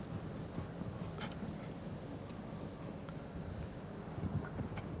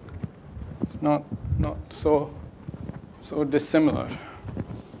 It's not so dissimilar.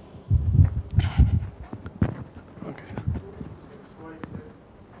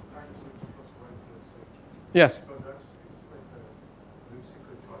 Yes.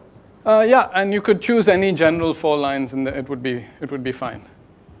 Yeah, and you could choose any general 4 lines, and it would be fine.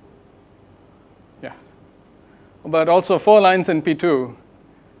 Yeah, but also 4 lines in P2,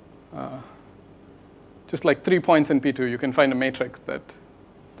 just like 3 points in P2, you can find a matrix that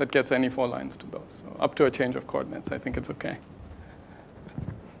gets any 4 lines to those. So up to a change of coordinates, I think it's okay.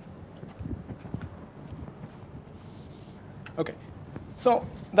 Okay. So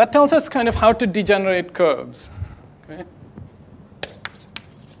that tells us kind of how to degenerate curves. Okay?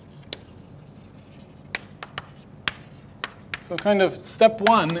 So kind of step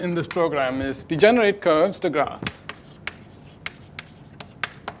 1 in this program is degenerate curves to graphs.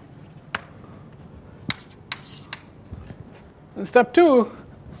 And step 2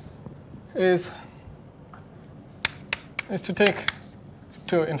 is to take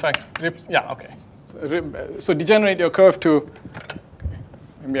to, in fact, yeah, okay. So degenerate your curve to,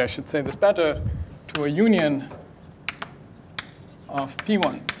 maybe I should say this better, to a union of P1s.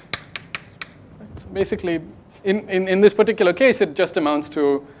 Right? So basically, in this particular case, it just amounts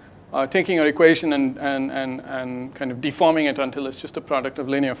to taking your equation and kind of deforming it until it's just a product of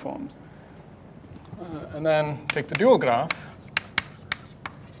linear forms. And then take the dual graph.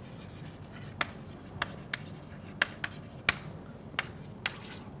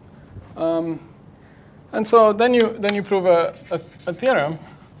 And so then you prove a theorem.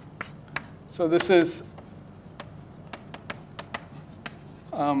 So this is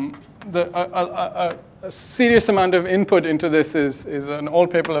a serious amount of input into this is an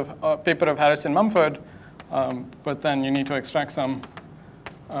old paper of Harris and Mumford, but then you need to extract some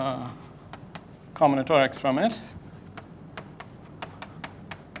combinatorics from it,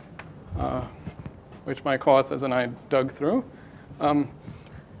 which my co-authors and I dug through.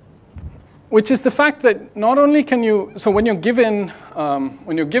 Which is the fact that not only can you, so when you're given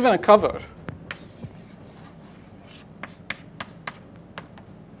a cover,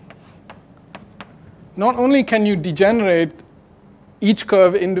 not only can you degenerate each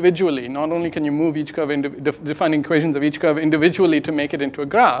curve individually, not only can you move each curve, defining equations of each curve individually to make it into a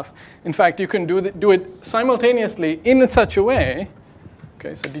graph. In fact, you can do it simultaneously in such a way.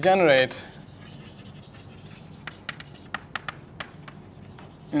 Okay, so degenerate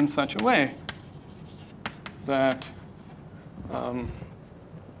in such a way that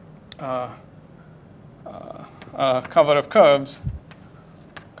cover of curves,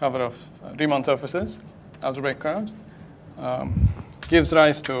 cover of Riemann surfaces, algebraic curves, gives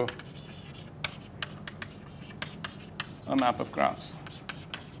rise to a map of graphs.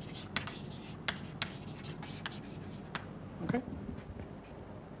 Okay.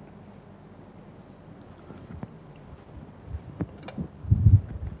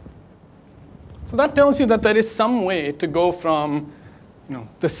 So that tells you that there is some way to go from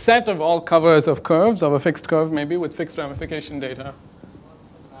the set of all covers of curves of a fixed curve, maybe with fixed ramification data.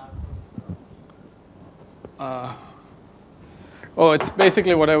 Oh, it's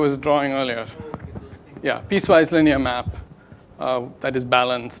basically what I was drawing earlier. Oh, okay, those things. Yeah, piecewise linear map that is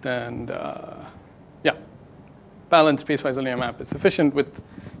balanced and yeah, balanced piecewise linear map is sufficient with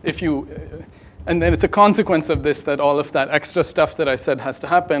if you and then it's a consequence of this that all of that extra stuff that I said has to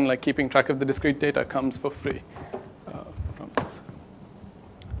happen, like keeping track of the discrete data, comes for free from this.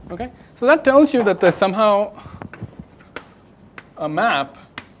 Okay, so that tells you that there's somehow a map,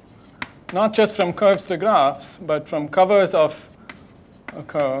 not just from curves to graphs, but from covers of a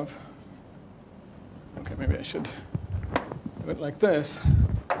curve. Okay, maybe I should do it like this.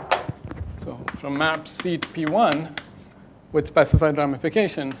 So from map C to P1 with specified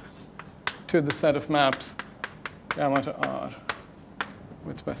ramification to the set of maps gamma to R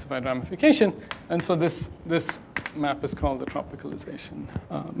with specified ramification. And so this map is called the tropicalization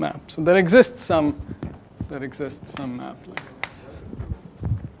map. So there exists some map like this.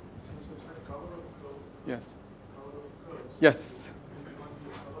 Yes. Yes.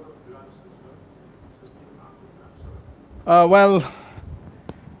 Well,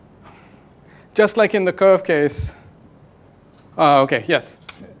 just like in the curve case. Okay, yes.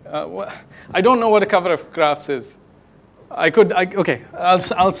 I don't know what a cover of graphs is. Okay,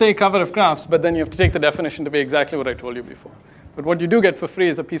 I'll say cover of graphs, but then you have to take the definition to be exactly what I told you before. But what you do get for free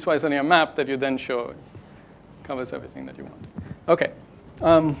is a piecewise linear map that you then show covers everything that you want. Okay.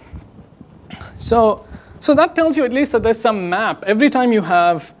 So that tells you at least that there's some map. Every time you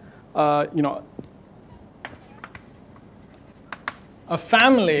have, a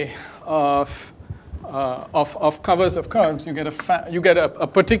family of covers of curves, you get a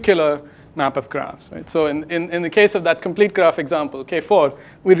particular map of graphs, right? So in the case of that complete graph example, K4,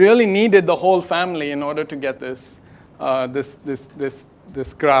 we really needed the whole family in order to get this graph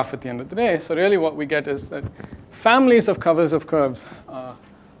at the end of the day. So really, what we get is that families of covers of curves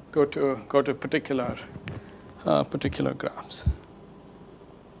go to particular graphs.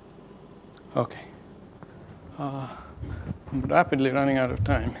 Okay. I'm rapidly running out of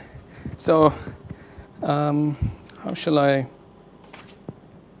time. So how should I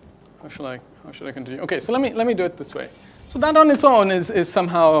continue? Okay, so let me do it this way. So that on its own is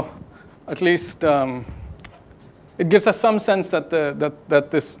somehow, at least, it gives us some sense that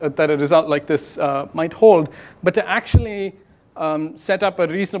a result like this might hold. But to actually set up a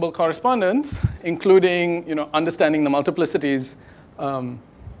reasonable correspondence, including understanding the multiplicities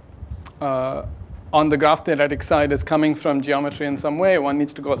on the graph theoretic side is coming from geometry in some way, one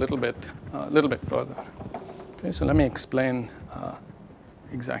needs to go a little bit further. Okay, so let me explain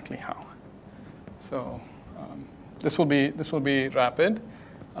exactly how. So this will be rapid.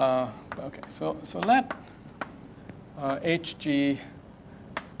 Okay, so let HG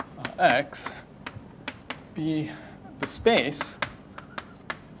X be the space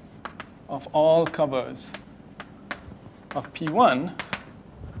of all covers of P1,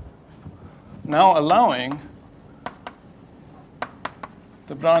 now allowing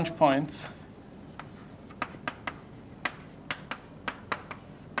the branch points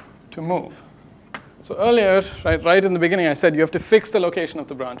to move. So earlier, right in the beginning, I said you have to fix the location of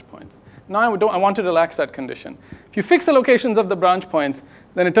the branch points. Now I want to relax that condition. If you fix the locations of the branch points,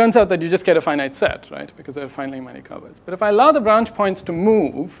 then it turns out that you just get a finite set, right? Because there are finitely many covers. But if I allow the branch points to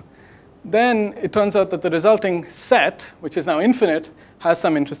move, then it turns out that the resulting set, which is now infinite, has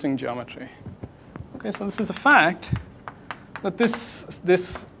some interesting geometry. Okay, so this is a fact that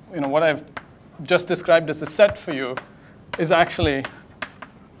this what I've just described as a set for you is actually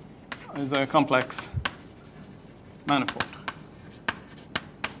a complex manifold.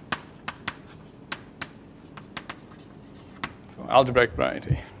 So algebraic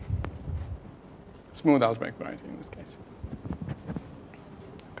variety, smooth algebraic variety in this case.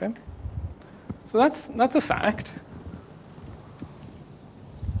 Okay, so that's a fact.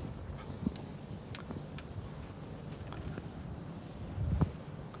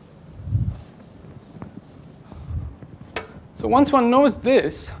 So once one knows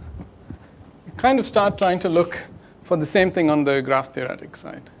this, you kind of start trying to look for the same thing on the graph theoretic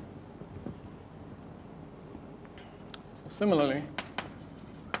side. So similarly,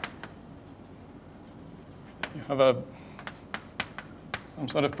 you have some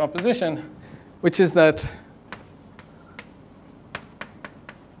sort of proposition, which is that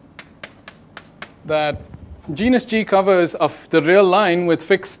genus G covers of the real line with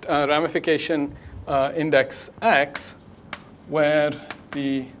fixed ramification index x, where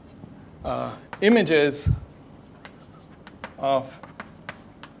the images of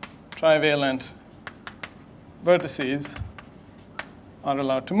trivalent vertices are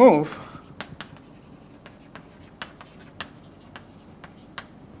allowed to move.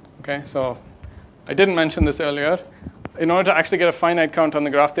 Okay, so I didn't mention this earlier. in order to actually get a finite count on the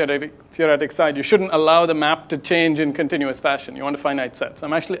graph theoretic side, you shouldn't allow the map to change in continuous fashion. You want a finite set. So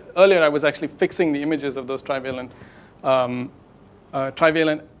earlier I was actually fixing the images of those trivalent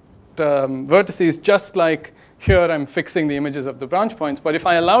vertices, just like here I'm fixing the images of the branch points. But if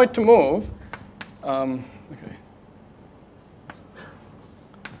I allow it to move,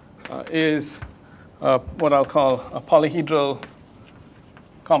 is what I'll call a polyhedral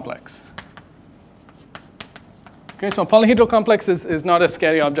complex. Okay, so a polyhedral complex is not a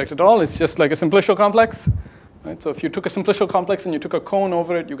scary object at all. It's just like a simplicial complex. Right? So if you took a simplicial complex and you took a cone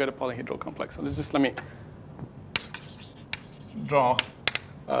over it, you get a polyhedral complex. So let me draw.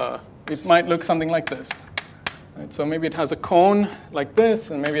 It might look something like this. Right? So maybe it has a cone like this,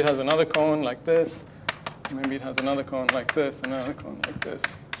 and maybe it has another cone like this. Maybe it has another cone like this, another cone like this.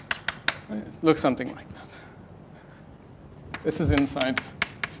 Right? It looks something like that. This is inside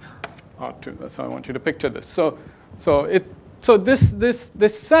R2. That's how I want you to picture this. So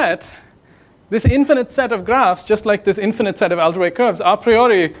this set, this infinite set of graphs, just like this infinite set of algebraic curves, a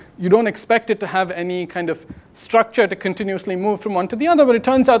priori, you don't expect it to have any kind of structure to continuously move from one to the other, but it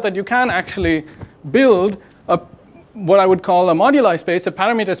turns out that you can actually build what I would call a moduli space, a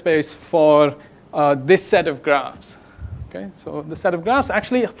parameter space for this set of graphs. Okay, so the set of graphs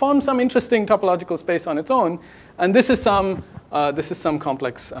actually forms some interesting topological space on its own, and this is some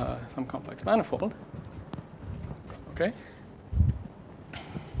complex manifold. Okay,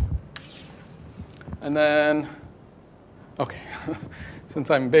 and then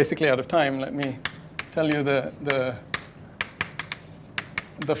since I'm basically out of time, let me tell you the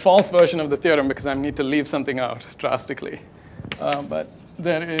false version of the theorem, because I need to leave something out drastically. But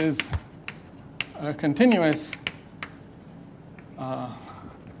there is a continuous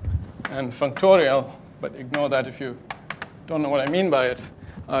and functorial, but ignore that if you don't know what I mean by it.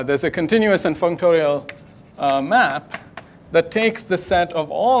 There's a continuous and functorial map that takes the set of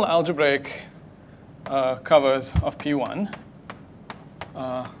all algebraic covers of P1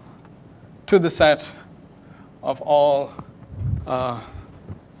 to the set of all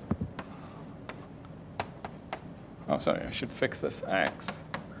I should fix this X.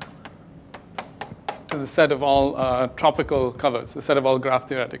 To the set of all tropical covers, the set of all graph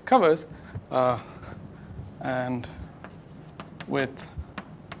theoretic covers, and with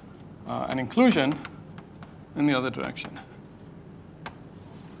an inclusion in the other direction.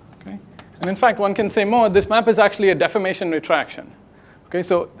 Okay? And in fact, one can say more. This map is actually a deformation retraction. Okay?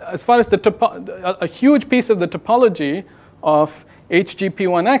 So as far as a huge piece of the topology of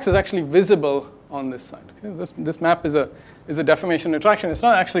HGP1X is actually visible on this side. Okay? This map is a deformation retraction. It's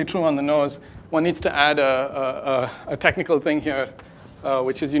not actually true on the nose. One needs to add a technical thing here,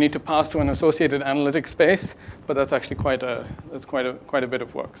 which is you need to pass to an associated analytic space, but that's actually quite a bit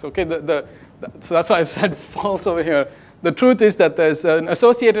of work. So so that's why I've said false over here. The truth is that there's an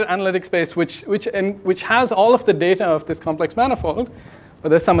associated analytic space which has all of the data of this complex manifold, but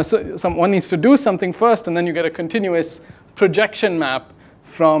there's one needs to do something first, and then you get a continuous projection map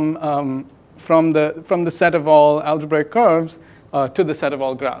from the set of all algebraic curves to the set of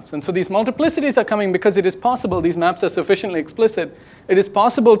all graphs. And so these multiplicities are coming because it is possible, these maps are sufficiently explicit, it is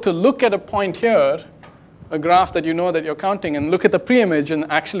possible to look at a point here, a graph that you know that you're counting, and look at the pre-image and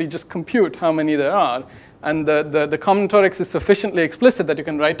actually just compute how many there are. And the combinatorics is sufficiently explicit that you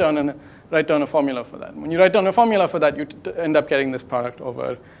can write down a formula for that. When you write down a formula for that, you end up getting this product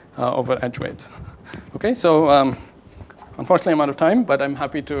over edge weights. Okay, so unfortunately I'm out of time, but I'm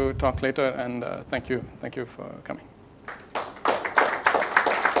happy to talk later, and thank you for coming.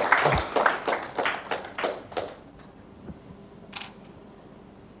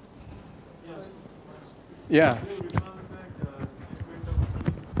 Yeah.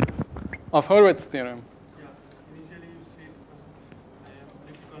 Of Hurwitz theorem. Yeah. Initially you said I am a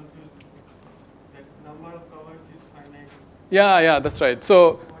little confused. That number of covers is finite. Yeah, that's right.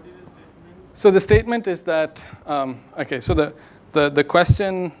 So What is the statement? So the statement is that so the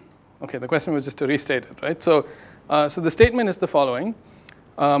question was just to restate it, right? So the statement is the following.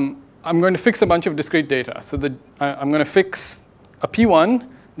 I'm going to fix a bunch of discrete data. So I'm going to fix a P1,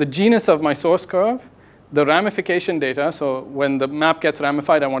 the genus of my source curve, the ramification data. So when the map gets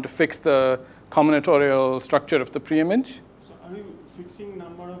ramified, I want to fix the combinatorial structure of the pre-image. So are you fixing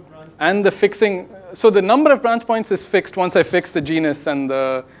number of branch points? And the fixing, so the number of branch points is fixed once I fix the genus and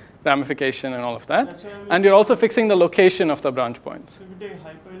the ramification and all of that. And you're also fixing the location of the branch points. So if you take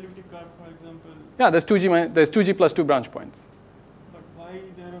hyperelliptic curve, for example. Yeah, there's 2G plus 2 branch points. But why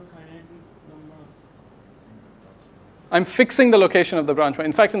there a finite number? I'm fixing the location of the branch point.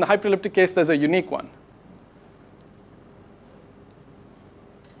 In fact, in the hyperelliptic case, there's a unique one.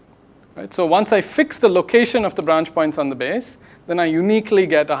 Right? So once I fix the location of the branch points on the base, then I uniquely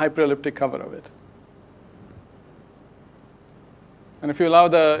get a hyperelliptic cover of it. And if you allow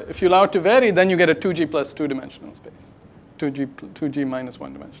it to vary, then you get a 2G plus 2-dimensional space, 2G minus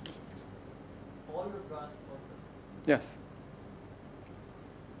 1-dimensional space. All the branch points. Yes.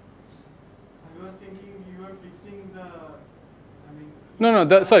 I was thinking you are fixing the, I mean.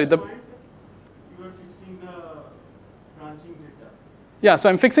 No, sorry. You are fixing the branching data. Yeah, so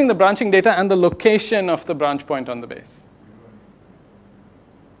I'm fixing the branching data and the location of the branch point on the base.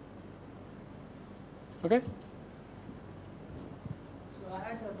 Okay? So I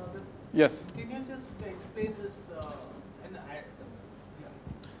had another. Yes. Can you just explain this?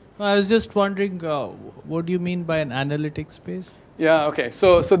 I was just wondering, what do you mean by an analytic space? Yeah, okay.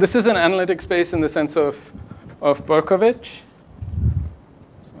 So this is an analytic space in the sense of Berkovich.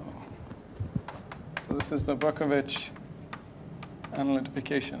 So this is the Berkovich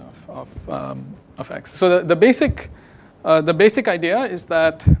analytification of X. So the basic idea is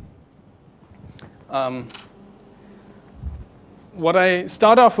that what I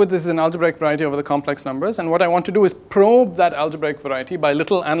start off with is an algebraic variety over the complex numbers, and what I want to do is probe that algebraic variety by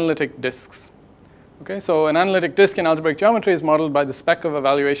little analytic disks. Okay, so an analytic disk in algebraic geometry is modeled by the spectrum of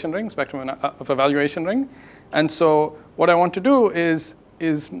evaluation ring, and so what I want to do is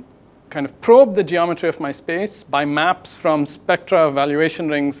kind of probe the geometry of my space by maps from spectra of evaluation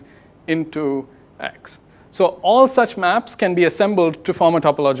rings into X. So all such maps can be assembled to form a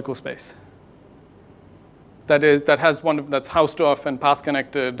topological space. That's Hausdorff and path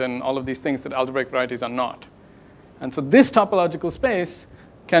connected and all of these things that algebraic varieties are not. And so this topological space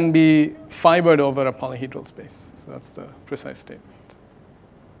can be fibered over a polyhedral space. So that's the precise statement.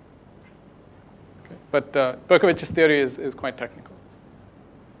 Okay. But Berkovich's theory is quite technical.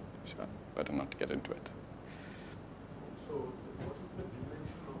 Sure, better not to get into it. So what is the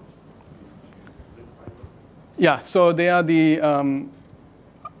dimension of the fiber? Yeah, so they are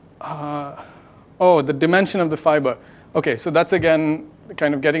the dimension of the fiber. Okay, so that's again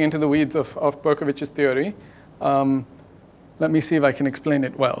kind of getting into the weeds of Berkovich's theory. Let me see if I can explain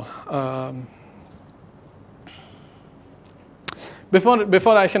it well.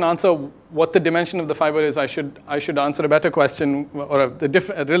 Before I can answer what the dimension of the fiber is, I should answer a better question, or a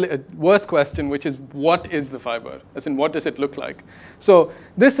worse question, which is what is the fiber? As in, what does it look like? So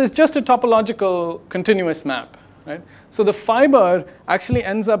this is just a topological continuous map. Right? So the fiber actually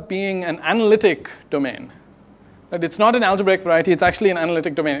ends up being an analytic domain. Right? It's not an algebraic variety. It's actually an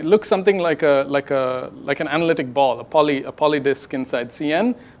analytic domain. It looks something like an analytic ball, a poly disk inside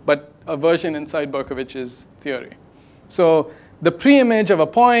CN, but a version inside Berkovich's theory. So the pre-image of a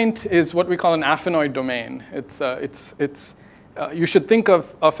point is what we call an affinoid domain. You should think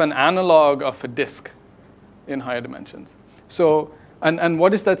of an analog of a disk in higher dimensions. So. And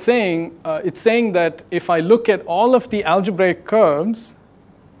what is that saying? It's saying that if I look at all of the algebraic curves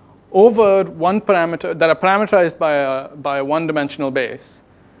over one parameter that are parameterized by a one-dimensional base,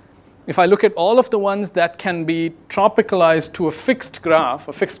 if I look at all of the ones that can be tropicalized to a fixed graph,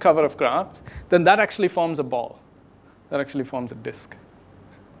 a fixed cover of graphs, then that actually forms a ball. That actually forms a disk.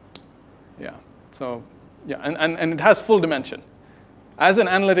 Yeah. So yeah, and it has full dimension. As an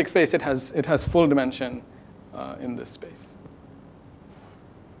analytic space, it has full dimension in this space.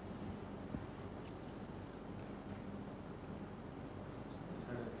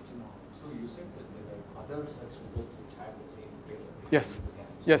 Other such results which have the same flavor. Yes.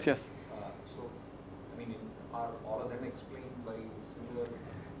 Yes. So, I mean, are all of them explained by similar?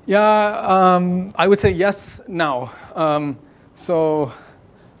 Yeah, I would say yes now. So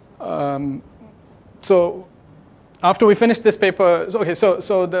after we finished this paper,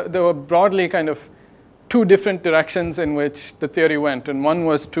 so there were broadly kind of two different directions in which the theory went, and one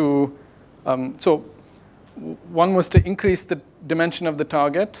was to increase the dimension of the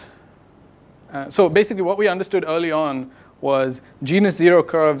target. So basically what we understood early on was genus 0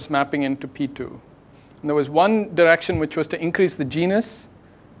 curves mapping into P2. And there was one direction which was to increase the genus,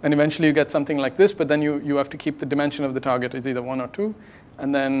 and eventually you get something like this, but then you have to keep the dimension of the target as either 1 or 2.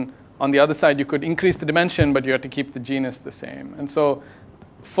 And then on the other side, you could increase the dimension, but you have to keep the genus the same. And so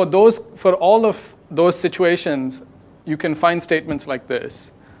for all of those situations, you can find statements like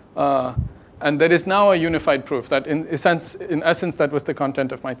this. And there is now a unified proof that, in essence, that was the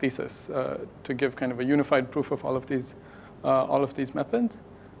content of my thesis, to give kind of a unified proof of all of these methods.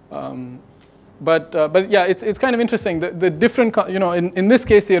 But yeah, it's kind of interesting. The different, in this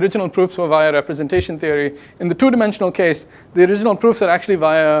case, the original proofs were via representation theory. In the two-dimensional case, the original proofs are actually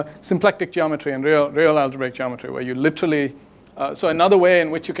via symplectic geometry and real algebraic geometry, where you literally. So another way in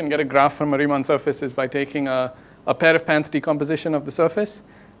which you can get a graph from a Riemann surface is by taking a pair of pants decomposition of the surface.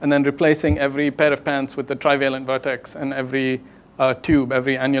 and then replacing every pair of pants with a trivalent vertex and every tube,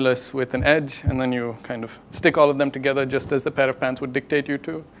 every annulus with an edge, and then you kind of stick all of them together just as the pair of pants would dictate you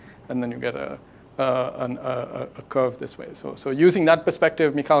to, and then you get a curve this way. So using that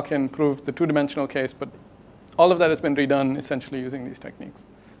perspective, Mikhalkin proved the two-dimensional case, but all of that has been redone essentially using these techniques.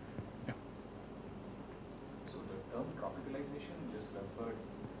 Yeah. So the term tropicalization just referred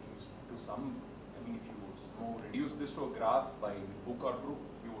to some, I mean, if you reduce this to a graph by book or group,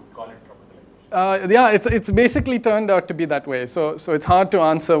 you would call it tropicalization. Yeah, it's basically turned out to be that way. So it's hard to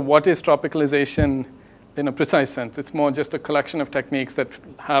answer what is tropicalization in a precise sense. It's more just a collection of techniques that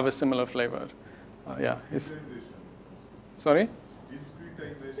have a similar flavor. Yeah. Sorry?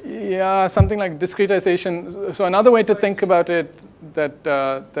 Discretization. Yeah, something like discretization. So another way to think about it that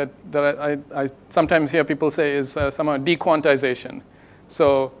I sometimes hear people say is somehow dequantization.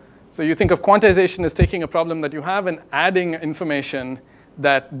 So you think of quantization as taking a problem that you have and adding information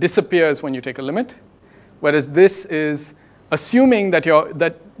that disappears when you take a limit, whereas this is assuming that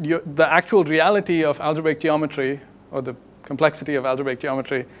the actual reality of algebraic geometry or the complexity of algebraic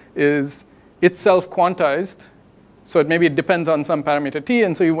geometry is itself quantized. So maybe it depends on some parameter t,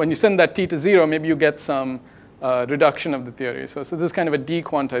 and so when you send that t to 0, maybe you get some reduction of the theory. So this is kind of a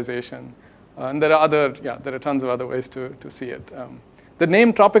dequantization, and there are tons of other ways to see it. The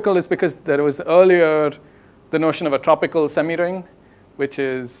name tropical is because there was earlier the notion of a tropical semiring, which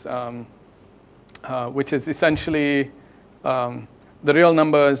is essentially the real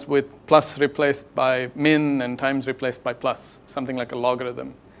numbers with plus replaced by min and times replaced by plus, something like a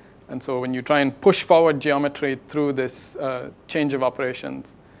logarithm. And so when you try and push forward geometry through this change of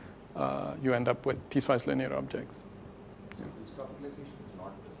operations, you end up with piecewise linear objects. So this tropicalization is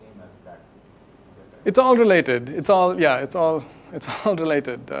not the same as that. It's all related. It's all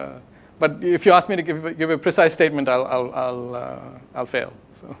related. But if you ask me to give a precise statement, I'll fail.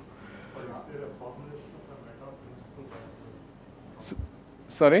 So. Or is there a formulation of a meta principle?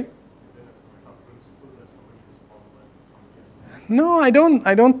 Sorry? Is there a meta principle that somebody has found by somebody else? No,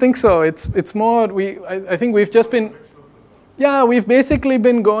 I don't think so. It's more I think we've just been. Yeah, we've basically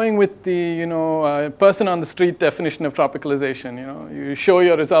been going with the person on the street definition of tropicalization. You show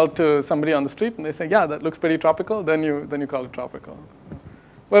your result to somebody on the street, and they say, yeah, that looks pretty tropical. Then you call it tropical.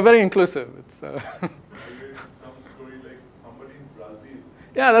 We're very inclusive. It's. I read some story like somebody in Brazil.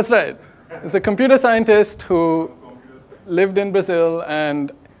 Yeah, that's right. There's a computer scientist who lived in Brazil,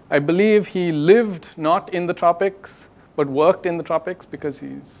 and I believe he lived not in the tropics, but worked in the tropics because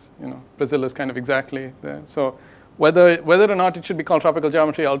Brazil is kind of exactly there. So whether or not it should be called tropical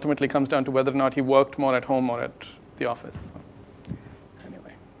geometry ultimately comes down to whether or not he worked more at home or at the office. So,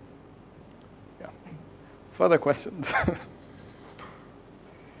 anyway, yeah. Further questions? So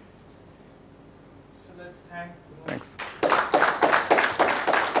let's thank. Thanks.